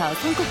 800m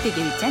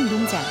산꼭대기 위치한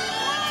농장.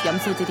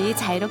 염소들이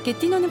자유롭게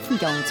뛰노는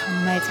풍경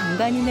정말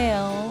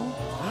장관이네요.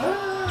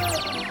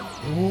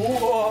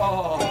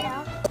 우와.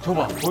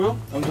 저봐, 보여?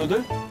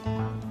 염소들?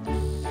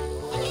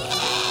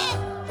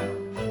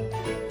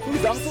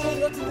 여기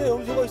낭떠러지 같은데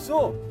염소가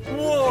있어.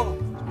 우와.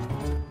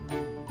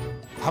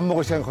 밥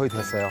먹을 시간 거의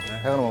됐어요.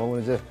 해가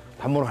먹으면 이제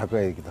밥 먹으러 갈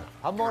거야, 애기들.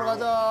 밥 먹으러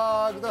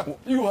가자, 애기들.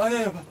 이거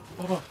아니에요.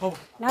 봐봐.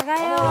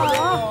 나가요.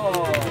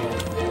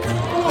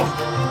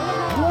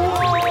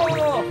 우와.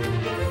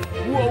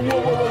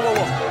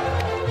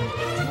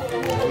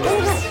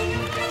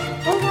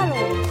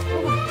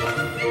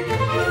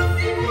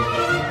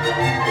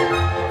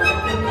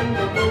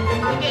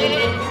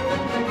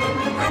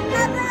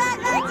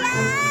 아빠가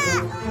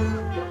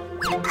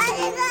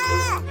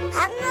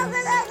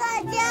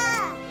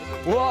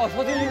우와,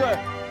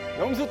 서진이가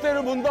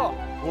염소떼를 본다.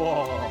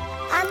 우와.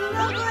 안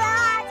먹으러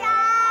하자.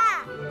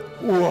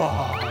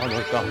 우와,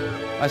 멋있다.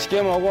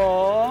 맛있게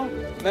먹어.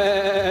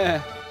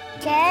 네.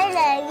 제일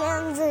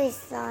애견도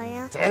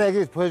있어요. 제일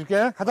애기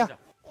보여줄게. 가자.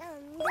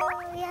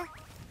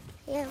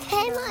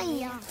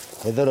 해마이야.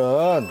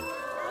 얘들은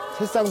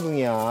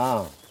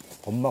새쌍둥이야.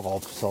 엄마가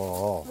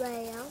없어.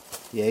 왜요?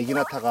 이 애기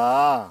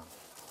낳다가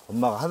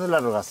엄마가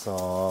하늘나라를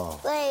갔어.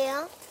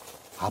 왜요?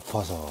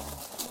 아파서.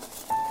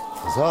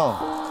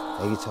 그래서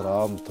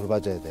애기처럼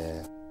돌봐줘야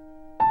돼.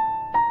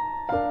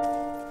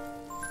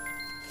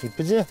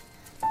 이쁘지?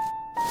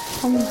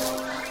 엄마,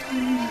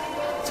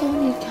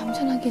 지금 이렇게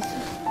얌전하게 있어.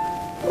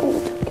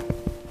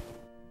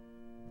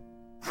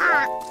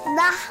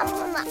 나 한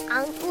번만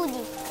안고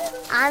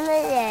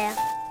안을래요.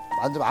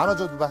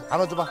 안아줘봐.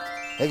 안아줘봐.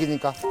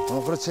 애기니까.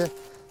 그렇지.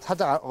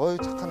 살짝, 어이,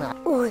 착하네.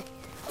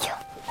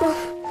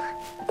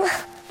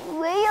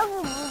 왜 여기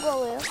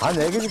무거워요? 아니,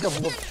 애기니까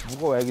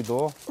무거워,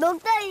 애기도. 몇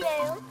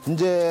달이에요?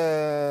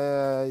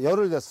 이제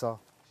열흘 됐어.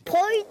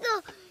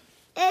 벌써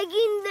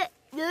애기인데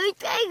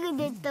 10살이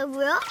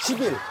됐다고요?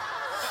 10일.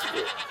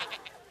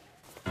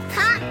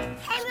 다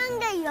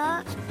해명대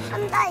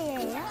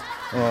 13살이에요?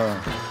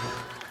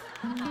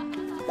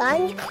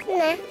 많이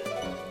컸네.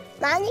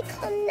 많이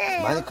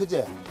컸네. 많이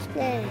크지?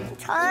 네.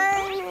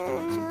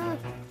 저는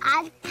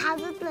아직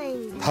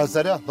 5살입니다.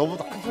 5살이야?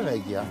 너보다 한참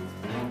애기야.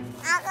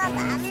 아가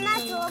만나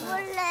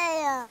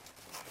줘볼래요.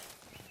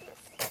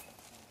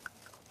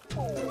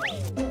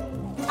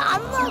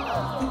 안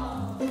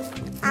먹어.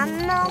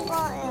 안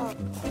먹어요.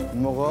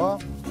 안 먹어?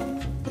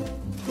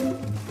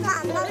 너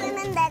안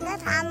먹으면 내가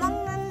다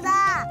먹는다.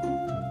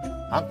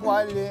 안고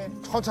와, 일리.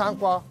 천천히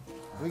안고 와.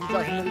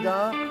 여기자,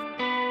 여기자.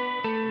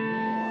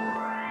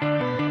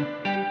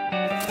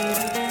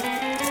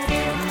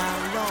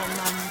 말로만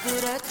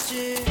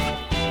그랬지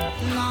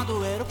나도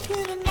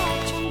외롭기는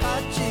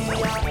마찬가지야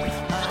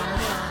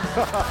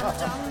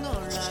깜짝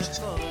놀랄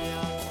거야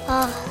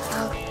아,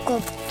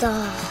 아깝다.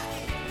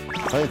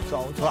 아니,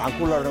 저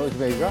안고 올라가는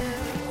거지, 애기가?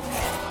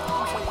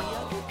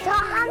 저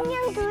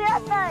학년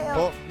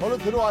두였어요. 얼른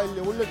들어와, 일리.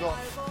 올려줘.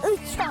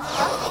 으쌰.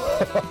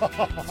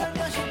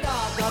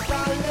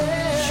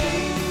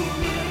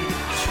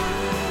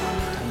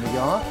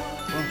 애기야.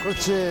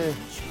 그렇지.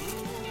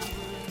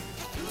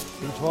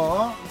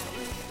 좋아.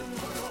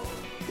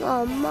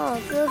 엄마,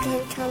 그거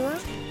괜찮아?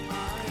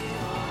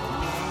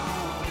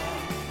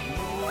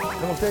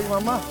 잘못 때리지,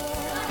 엄마?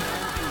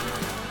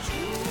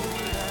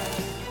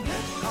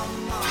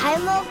 잘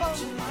먹어.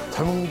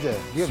 잘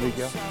먹는데. 네가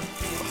먹여.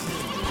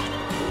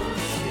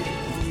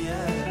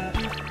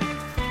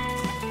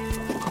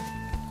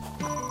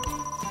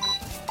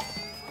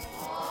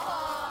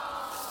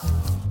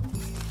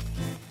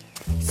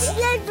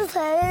 시계도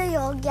돼요,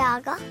 여기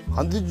아가?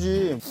 안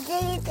되지.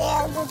 기저귀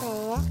떼어도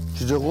돼요?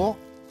 주자고?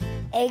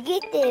 아기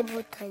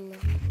때부터요.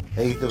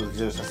 애기 때부터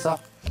기저귀 찼어?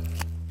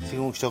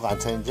 지금 기저귀 안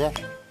차, 이제?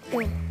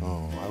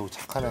 응. 아이고,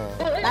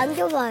 착하네.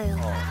 만져봐요.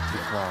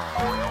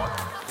 그렇구나.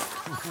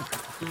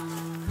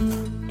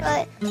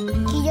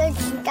 기저귀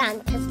진짜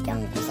안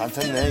찼죠? 벌써 안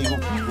찼네. 이거,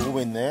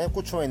 요거만 있네.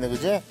 고추만 있네,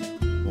 그지?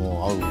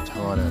 아이고,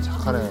 장하네.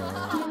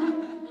 착하네.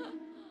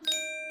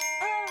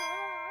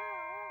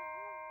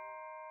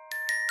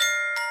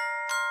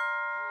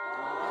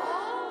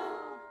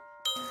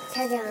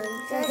 짜잔,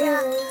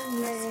 짜잔,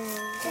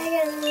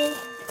 짜잔,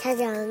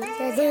 짜잔,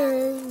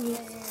 짜잔,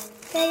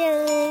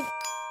 짜잔.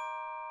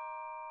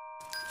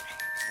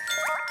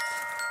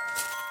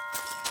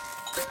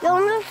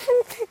 여기는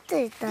숨쉴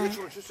때 있다.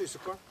 춤을 출 수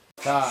있을걸?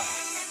 자.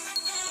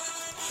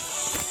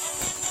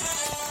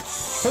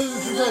 저기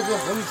춤춰야지.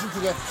 여기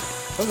춤추게.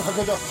 저기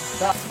가르쳐줘.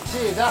 자,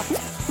 시작.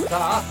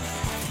 자.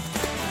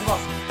 춤봐.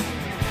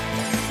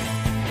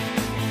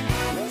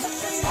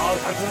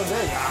 잘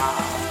추는데? 야.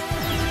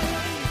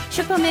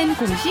 슈퍼맨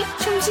공식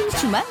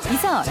춤신추만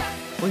이선.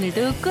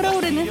 오늘도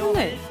끓어오르는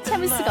흥을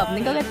참을 수가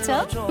없는 것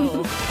같죠?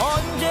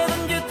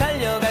 언제든지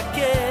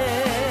달려갈게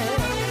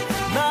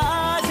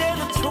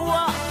낮에도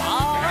좋아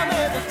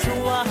밤에도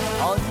좋아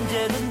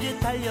언제든지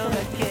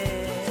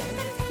달려갈게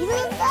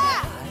일어났어!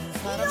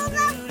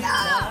 일어났어!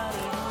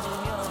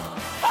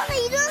 오늘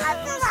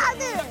일어났어,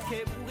 다들!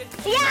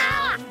 야!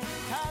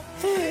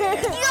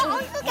 이거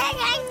어떻게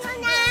된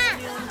거냐?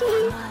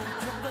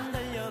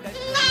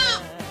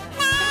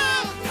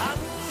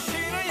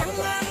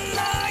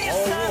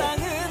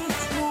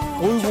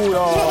 어이구야.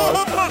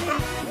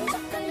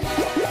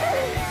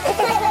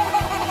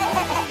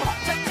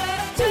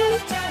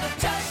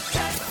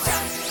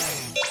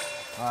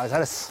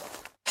 잘했어.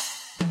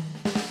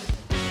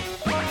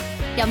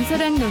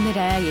 염소랑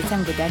노느라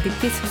예상보다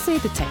늦게 숙소에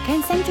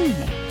도착한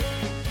쌍둥이네.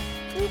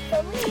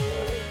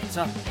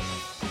 자,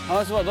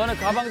 가만있어 봐. 너네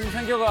가방 좀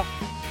챙겨가.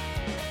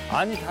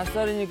 아니,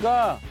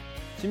 5살이니까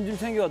짐 좀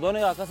챙겨가.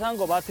 너네가 아까 산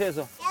거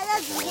마트에서. 야나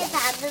 2개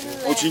다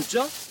들래.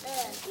 진짜? 야!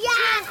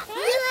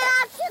 이거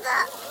합시다!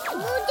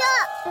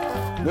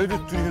 무져!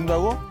 너희들 둘이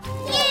든다고?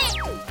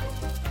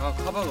 예! 아,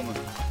 가봐, 그러면.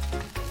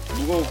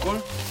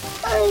 무거울걸?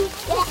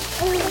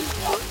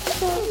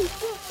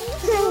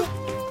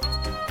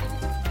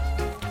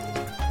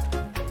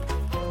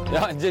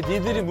 야, 이제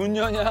니들이 문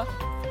여냐?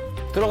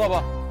 들어가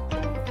봐.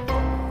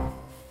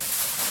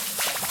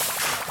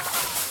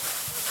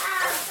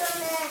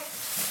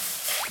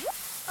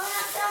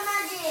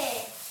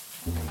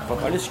 아빠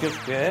빨리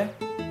시켜줄게.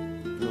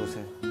 이리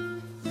오세요.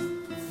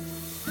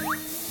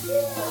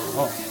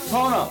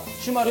 서원아,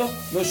 쉬 마려?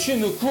 너 쉬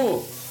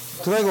넣고.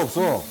 드라이기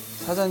없어.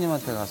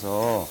 사장님한테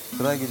가서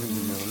드라이기 좀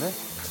빌려올래?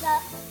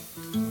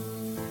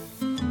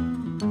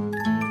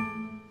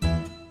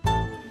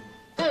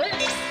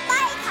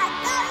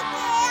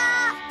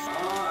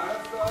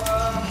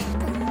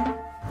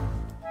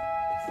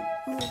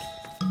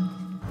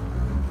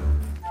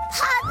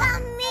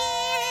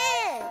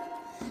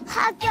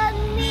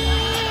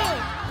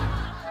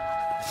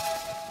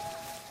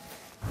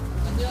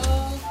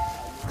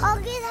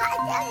 거기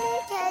사장님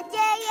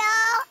계세요?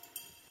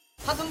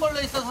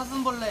 사슴벌레 있어,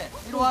 사슴벌레.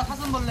 이리 와,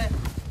 사슴벌레.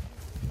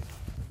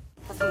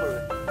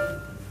 사슴벌레.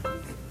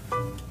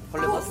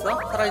 벌레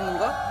봤어? 살아있는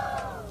거?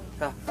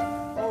 자.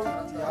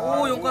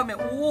 오, 용감해.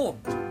 오.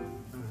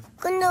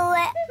 근데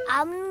왜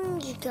안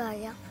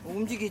움직여요?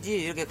 움직이지,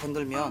 이렇게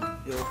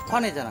건들면. 이거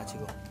화내잖아,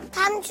 지금.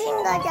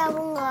 당신가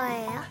잡은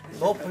거예요?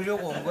 너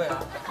보려고 온 거야.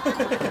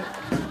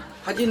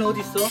 바지는 어디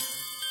있어?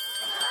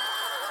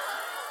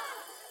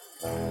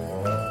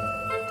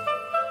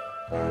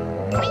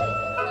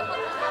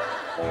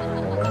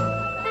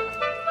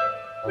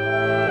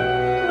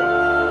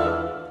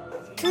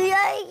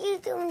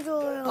 드라이기 좀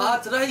줘요. 아,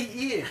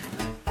 드라이기.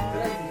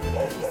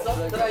 드라이기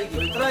있어?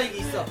 드라이기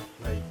있어.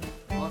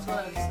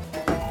 전화 여기 있어.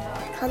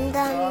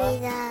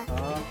 감사합니다.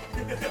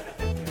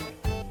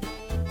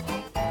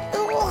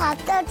 누구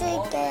갖다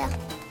줄게요.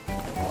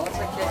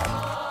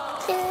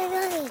 착해.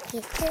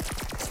 드라이기.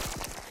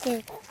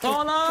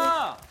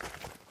 서원아!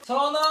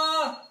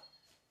 서원아!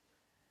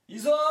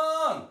 이선!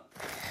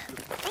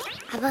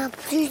 아빠가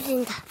불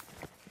준다.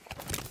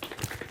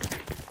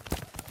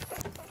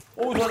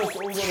 오, 잘했어.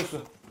 오, 잘했어.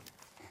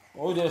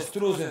 오, 잘했어.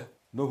 들어오세요.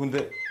 너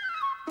근데,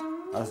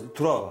 알았어.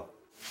 들어와봐.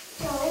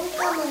 눈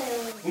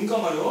감아요. 눈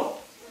감아요?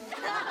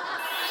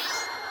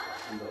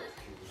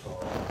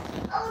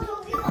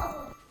 저기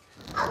봐봐.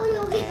 아빠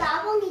여기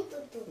나방이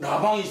있었어.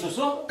 나방이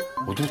있었어?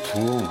 어디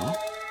두어?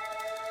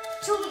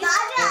 저기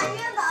나비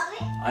아니야 나비?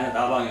 아니야,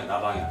 나방이야,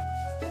 나방이야.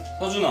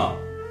 서준아,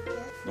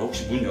 너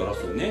혹시 문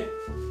열었었니?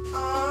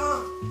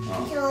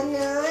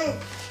 저는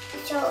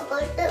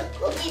저걸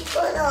뜯고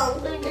싶어서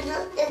엉클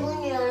누나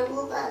때문에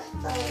열고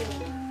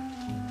갔어요.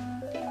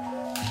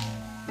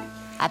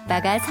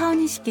 아빠가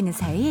서원이 시키는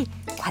사이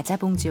과자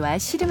봉지와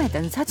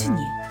씨름하던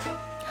서준이.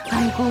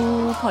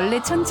 아이고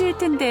벌레 천지일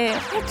텐데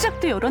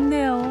활짝도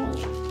열었네요.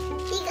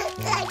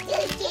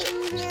 이거까지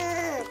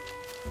생면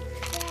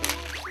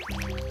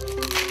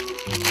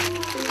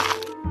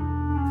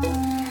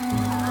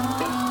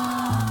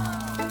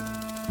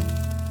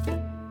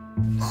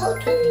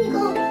서준이가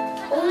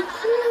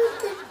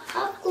엉클한테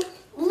자꾸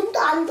문도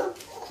안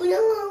닫고 그냥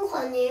한 거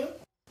아니에요?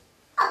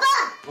 아빠!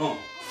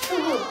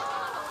 저거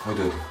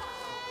어디?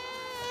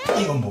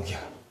 이건 뭐야?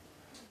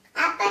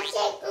 아빠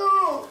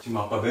최고. 지금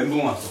아빠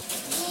멘붕 왔어.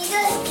 이거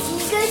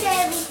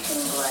잘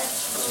붙은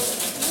거였고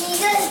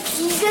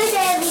이거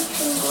잘 붙은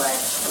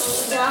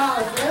거였고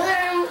야 내가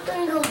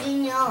잘못한 게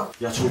어딨냐.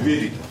 야, 저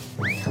위에도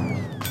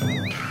있다.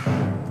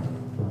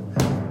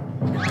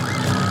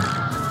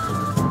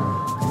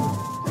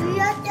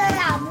 물렸어요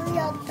안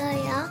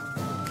물렸어요?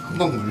 한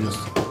방 물렸어.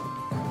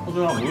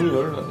 서준아, 문을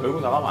열고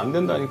나가면 안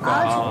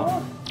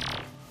된다니까.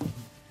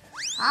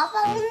 아빠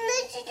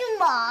혼내주지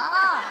마.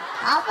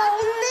 아빠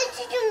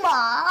혼내주지 마.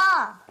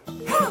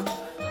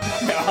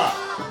 야,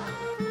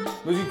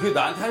 너 지금 그게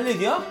나한테 할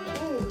얘기야?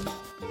 응.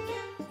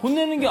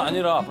 혼내는 게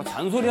아니라 아빠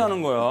잔소리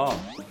하는 거야.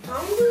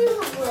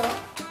 잔소리가 뭐야?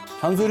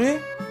 잔소리?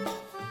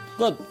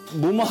 그러니까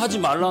뭐뭐 하지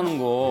말라는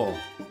거.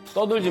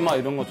 떠들지 마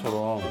이런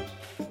것처럼.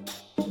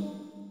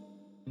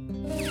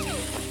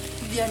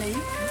 미안해.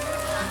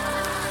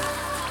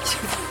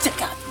 지금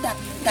진짜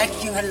날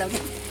기억하려고.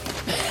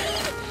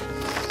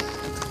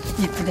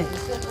 이쁘네.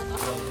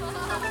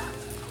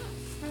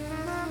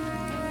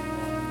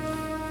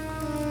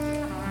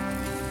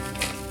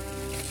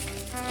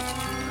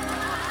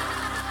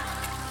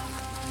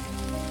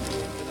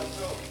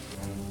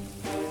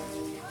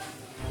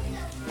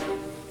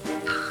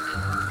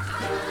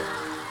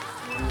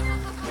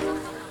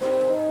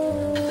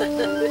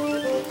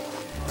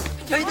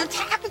 저희들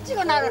자꾸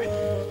찍어 나를.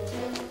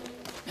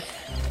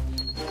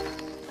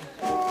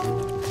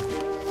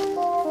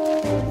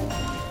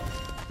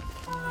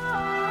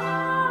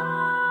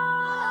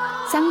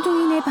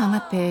 쌍둥이네 방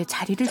앞에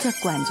자리를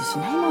잡고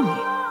앉으신 할머니.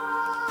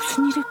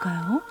 무슨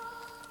일일까요?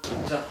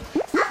 자,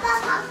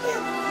 아빠 밖에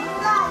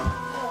누가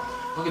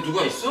있어? 밖에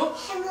누가 있어?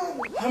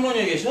 할머니.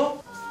 할머니가 계셔?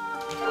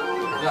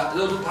 야,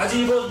 너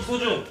바지 입어,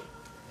 이소준.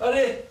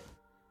 빨리.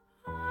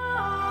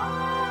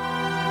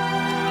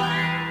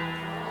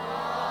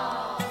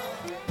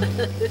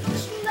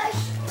 신발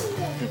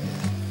신는데.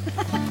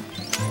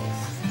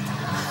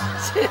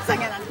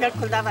 세상에 난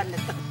별걸 다 봤네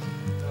또.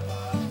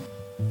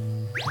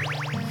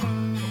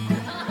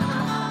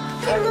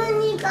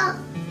 할머니가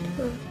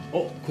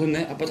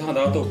그렇네. 아빠 잠깐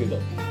나갔다 올게. 너.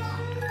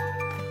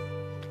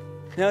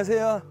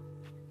 안녕하세요.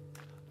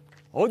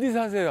 어디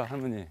사세요,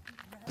 할머니?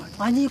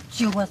 아니,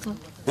 귀경 왔어.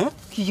 응?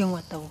 귀경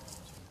왔다고.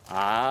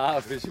 아,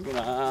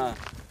 그러시구나.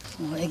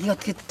 애기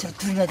어떻게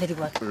둘이나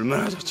데리고 왔어.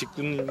 얼마나 저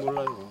직분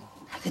몰라요.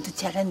 그래도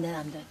잘했네,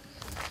 남자.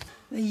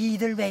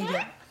 이들 왜 이래?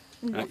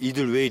 아,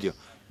 이들 왜 이려?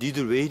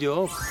 니들 왜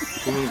이려?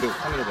 보는 거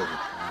카메라 보고.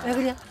 왜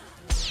그래?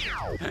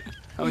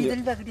 할머니,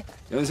 이들 왜 그래?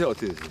 연세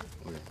어떻게 되세요?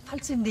 올해?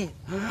 80대.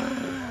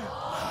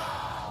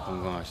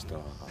 건강하시다.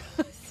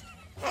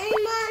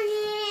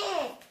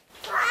 할머니,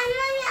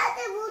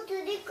 할머니한테 뭐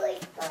드릴 거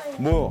있어요.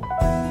 뭐?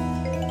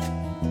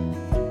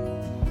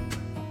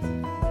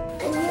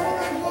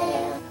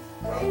 안녕하세요.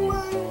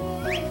 할머니,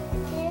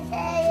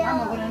 계세요. 나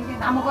먹으라는 게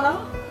나 먹으라고?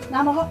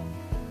 나 먹어.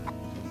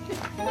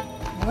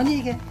 뭐니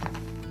이게?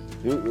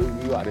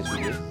 요 아래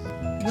줄래?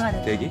 이거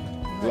아래. 대기?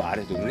 요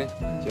아래 줄래?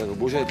 제가 그거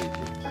모셔야 돼 있지.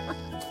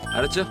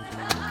 알았죠?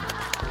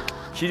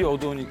 길이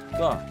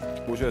어두우니까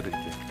모셔야 돼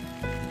있지.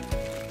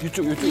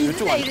 이쪽. 왜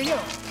이러냐?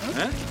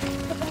 에?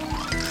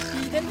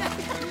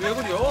 왜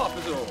그래요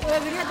앞에서? 왜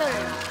그래 너?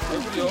 왜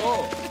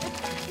그래요?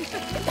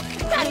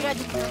 다리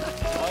가지고.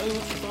 아이고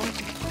참.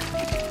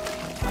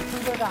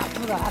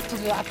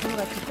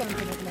 앞으로가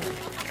뒷걸음질을 해.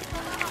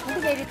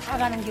 근데 이리 다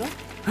가는겨?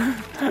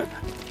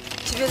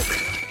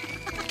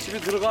 집에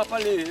들어가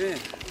빨리.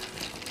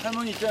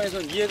 할머니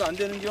입장에선 이해가 안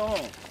되는겨.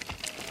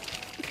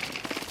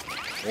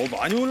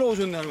 많이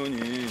올라오셨네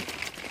할머니.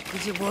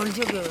 그치 뭘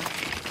저겨.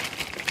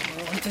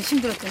 엄청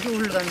힘들었더니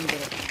올라가는데.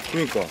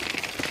 그러니까.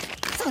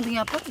 쌍둥이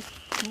아빠?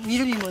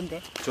 이름이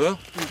뭔데? 저요?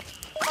 응.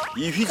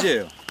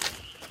 이휘재예요.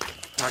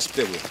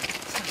 40대고요.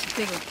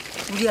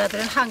 40대고. 우리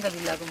아들은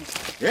한갑이려고.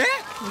 예?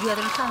 우리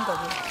아들은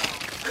한갑이야.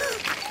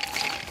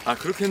 아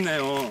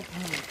그렇겠네요.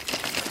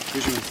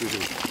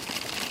 조심해.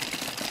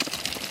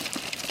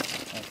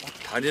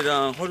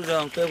 다리랑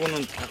허리랑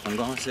빼고는 다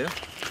건강하세요?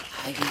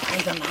 아이고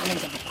나이가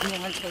많은데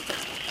건강할 수가 있어.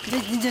 근데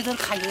이제들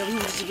가요 여기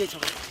우리 집에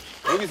저거.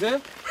 여기세요?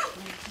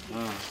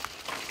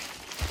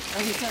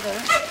 여기 있어들.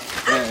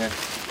 네.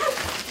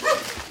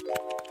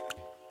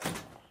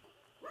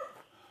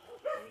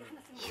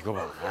 이거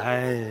봐.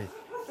 아이.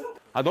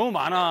 너무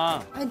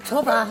많아. 아니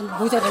줘봐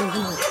모자라는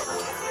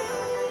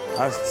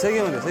거. 세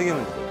개면 돼.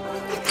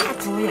 다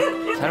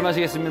줘요. 잘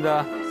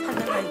마시겠습니다.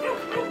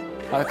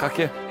 사다가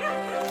갈게.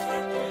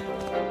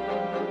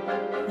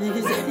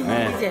 이기재.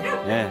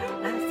 네.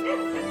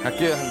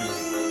 갈게요.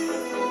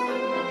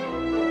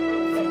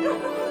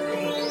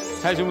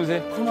 잘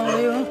주무세요.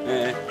 고마워요.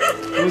 네.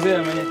 주무세요,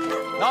 할머니.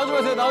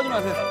 나오지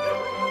마세요.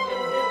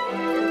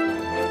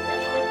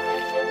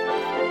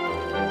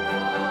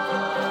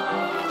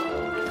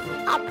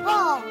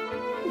 아빠,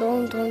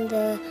 너무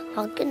더운데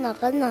밖에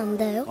나가면 안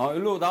돼요?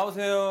 일로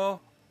나오세요.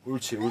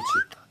 옳지.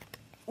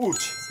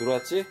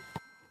 들어왔지?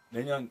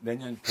 내년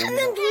봄. 한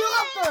명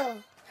들어갔어요.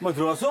 한번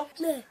들어갔어?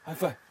 네.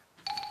 하이파이.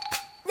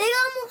 내가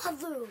한번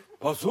봤어요.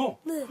 봤어?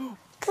 네.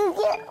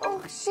 그게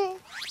혹시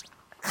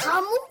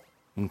감옥?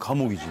 응,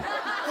 감옥이지.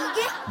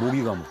 이게?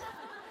 모기 감옥.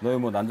 너희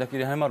뭐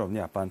남자끼리 할 말 없니,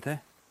 아빠한테?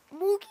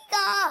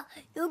 모기가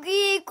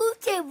여기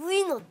꽃에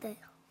무인 어때요?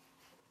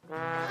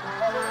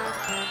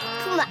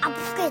 그러면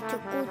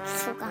아프겠죠,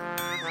 고추가.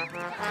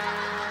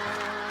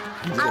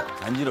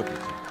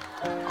 간지럽겠지.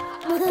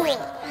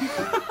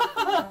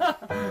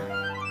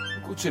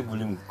 고추에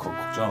물리면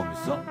걱정하고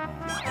있어?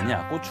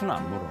 아니야, 고추는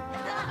안 물어.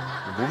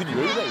 모기도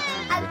여기가 있지.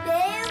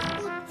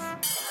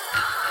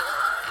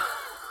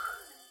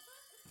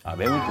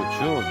 매운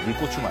고추. 매운 고추? 네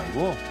고추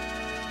말고?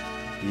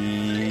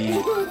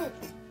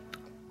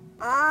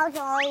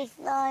 저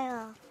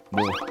있어요.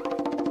 뭐?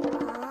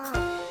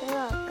 그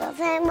아까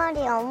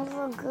 3마리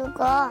염소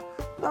그거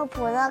또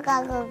보러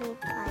가고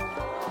싶어요.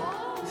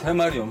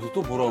 3마리 염소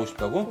또 보러 가고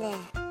싶다고? 네.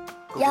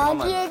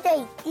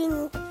 여기에도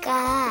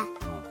있으니까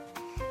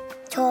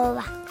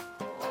좋아.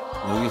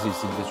 여기서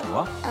있으니까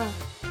좋아?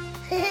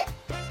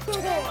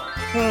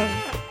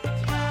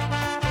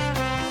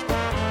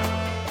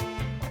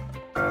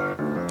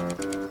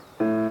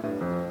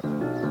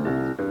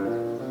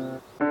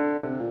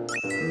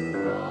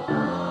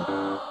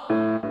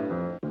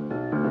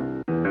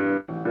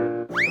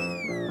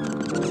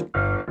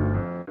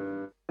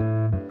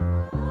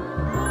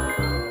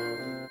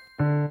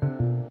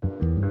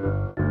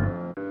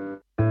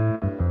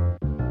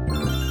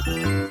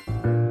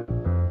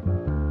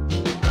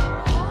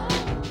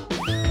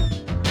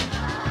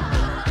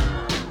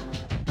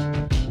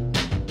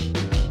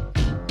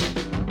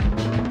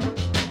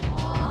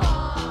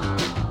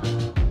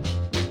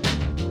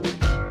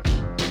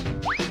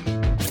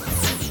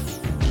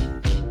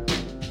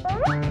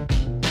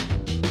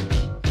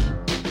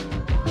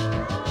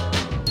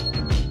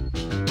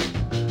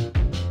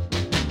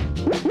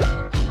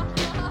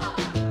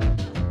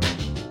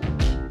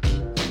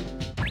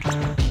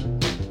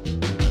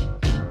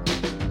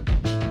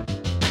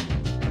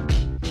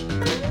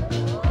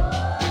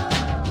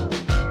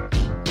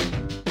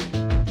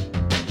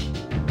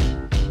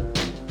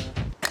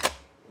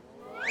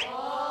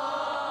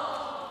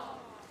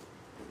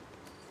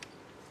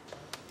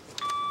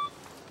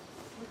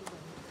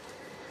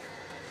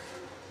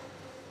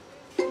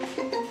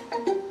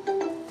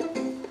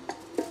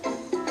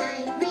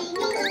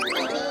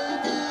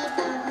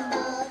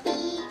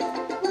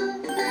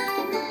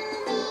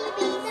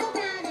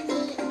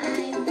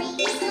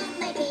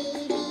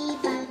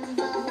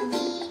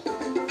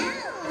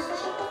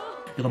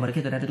 머리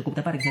캐도 나도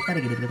곱다 빠르게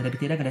색다르게 되고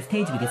비티라 그래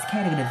스테이지 위에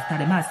스케일에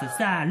스타일의 마스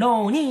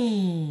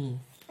살로니.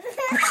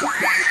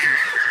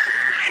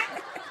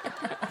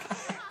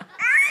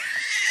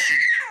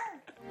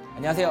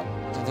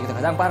 안녕하세요. 전 세계에서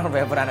가장 빠른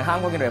랩을 하는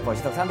한국인 래퍼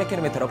시속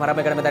 300km로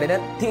바람을 가르며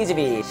달리는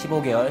TGV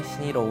 15개월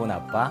신이로운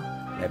아빠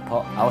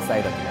래퍼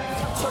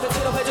아웃사이더입니다.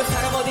 초대처럼 해준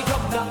사람 어디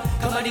겁나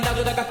가만히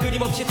놔두다가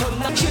끊임없이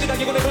덧나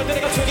키르다기 고내 볼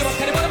때가 조개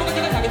막타를 바라보고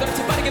내가 가게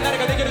더럽지 빠르게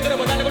날아가 내게로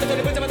들어보 날려고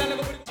전에 문자만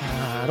달라고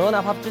자,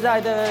 로나 밥 주자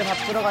아이들. 밥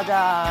주러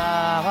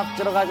가자. 밥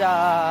주러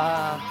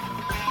가자.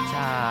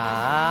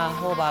 자,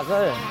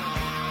 호박을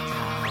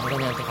자,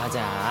 어머니한테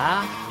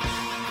가자.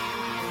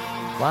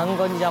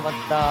 왕건이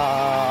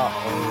잡았다.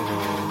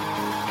 어이구.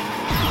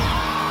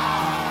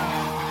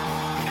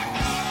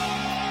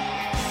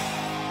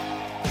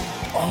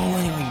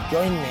 어머니가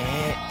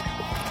껴있네.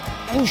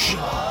 우씨.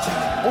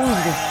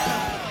 어이구.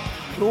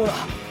 로나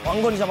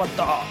왕건이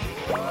잡았다.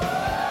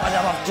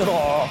 가자 밥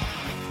주러.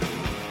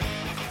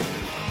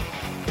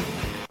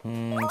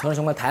 저는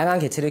정말 다양한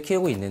개체를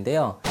키우고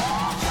있는데요.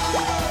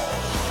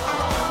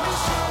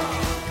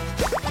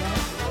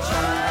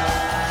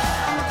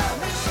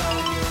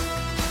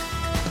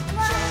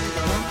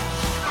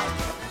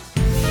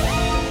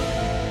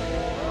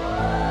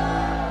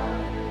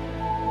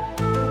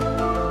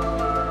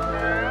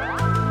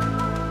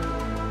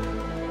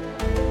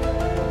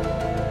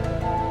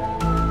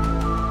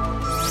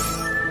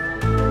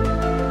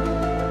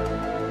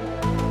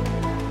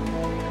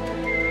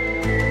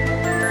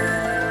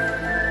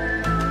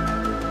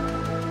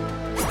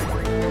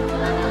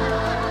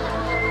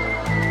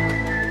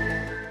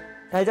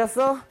 잘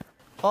잤어?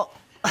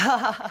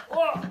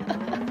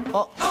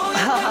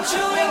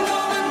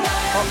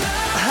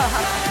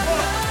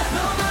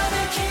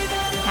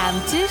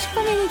 다음 주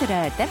슈퍼맨이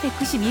돌아왔다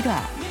 191화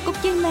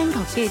꽃길만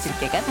걷게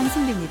해줄게가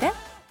방송됩니다.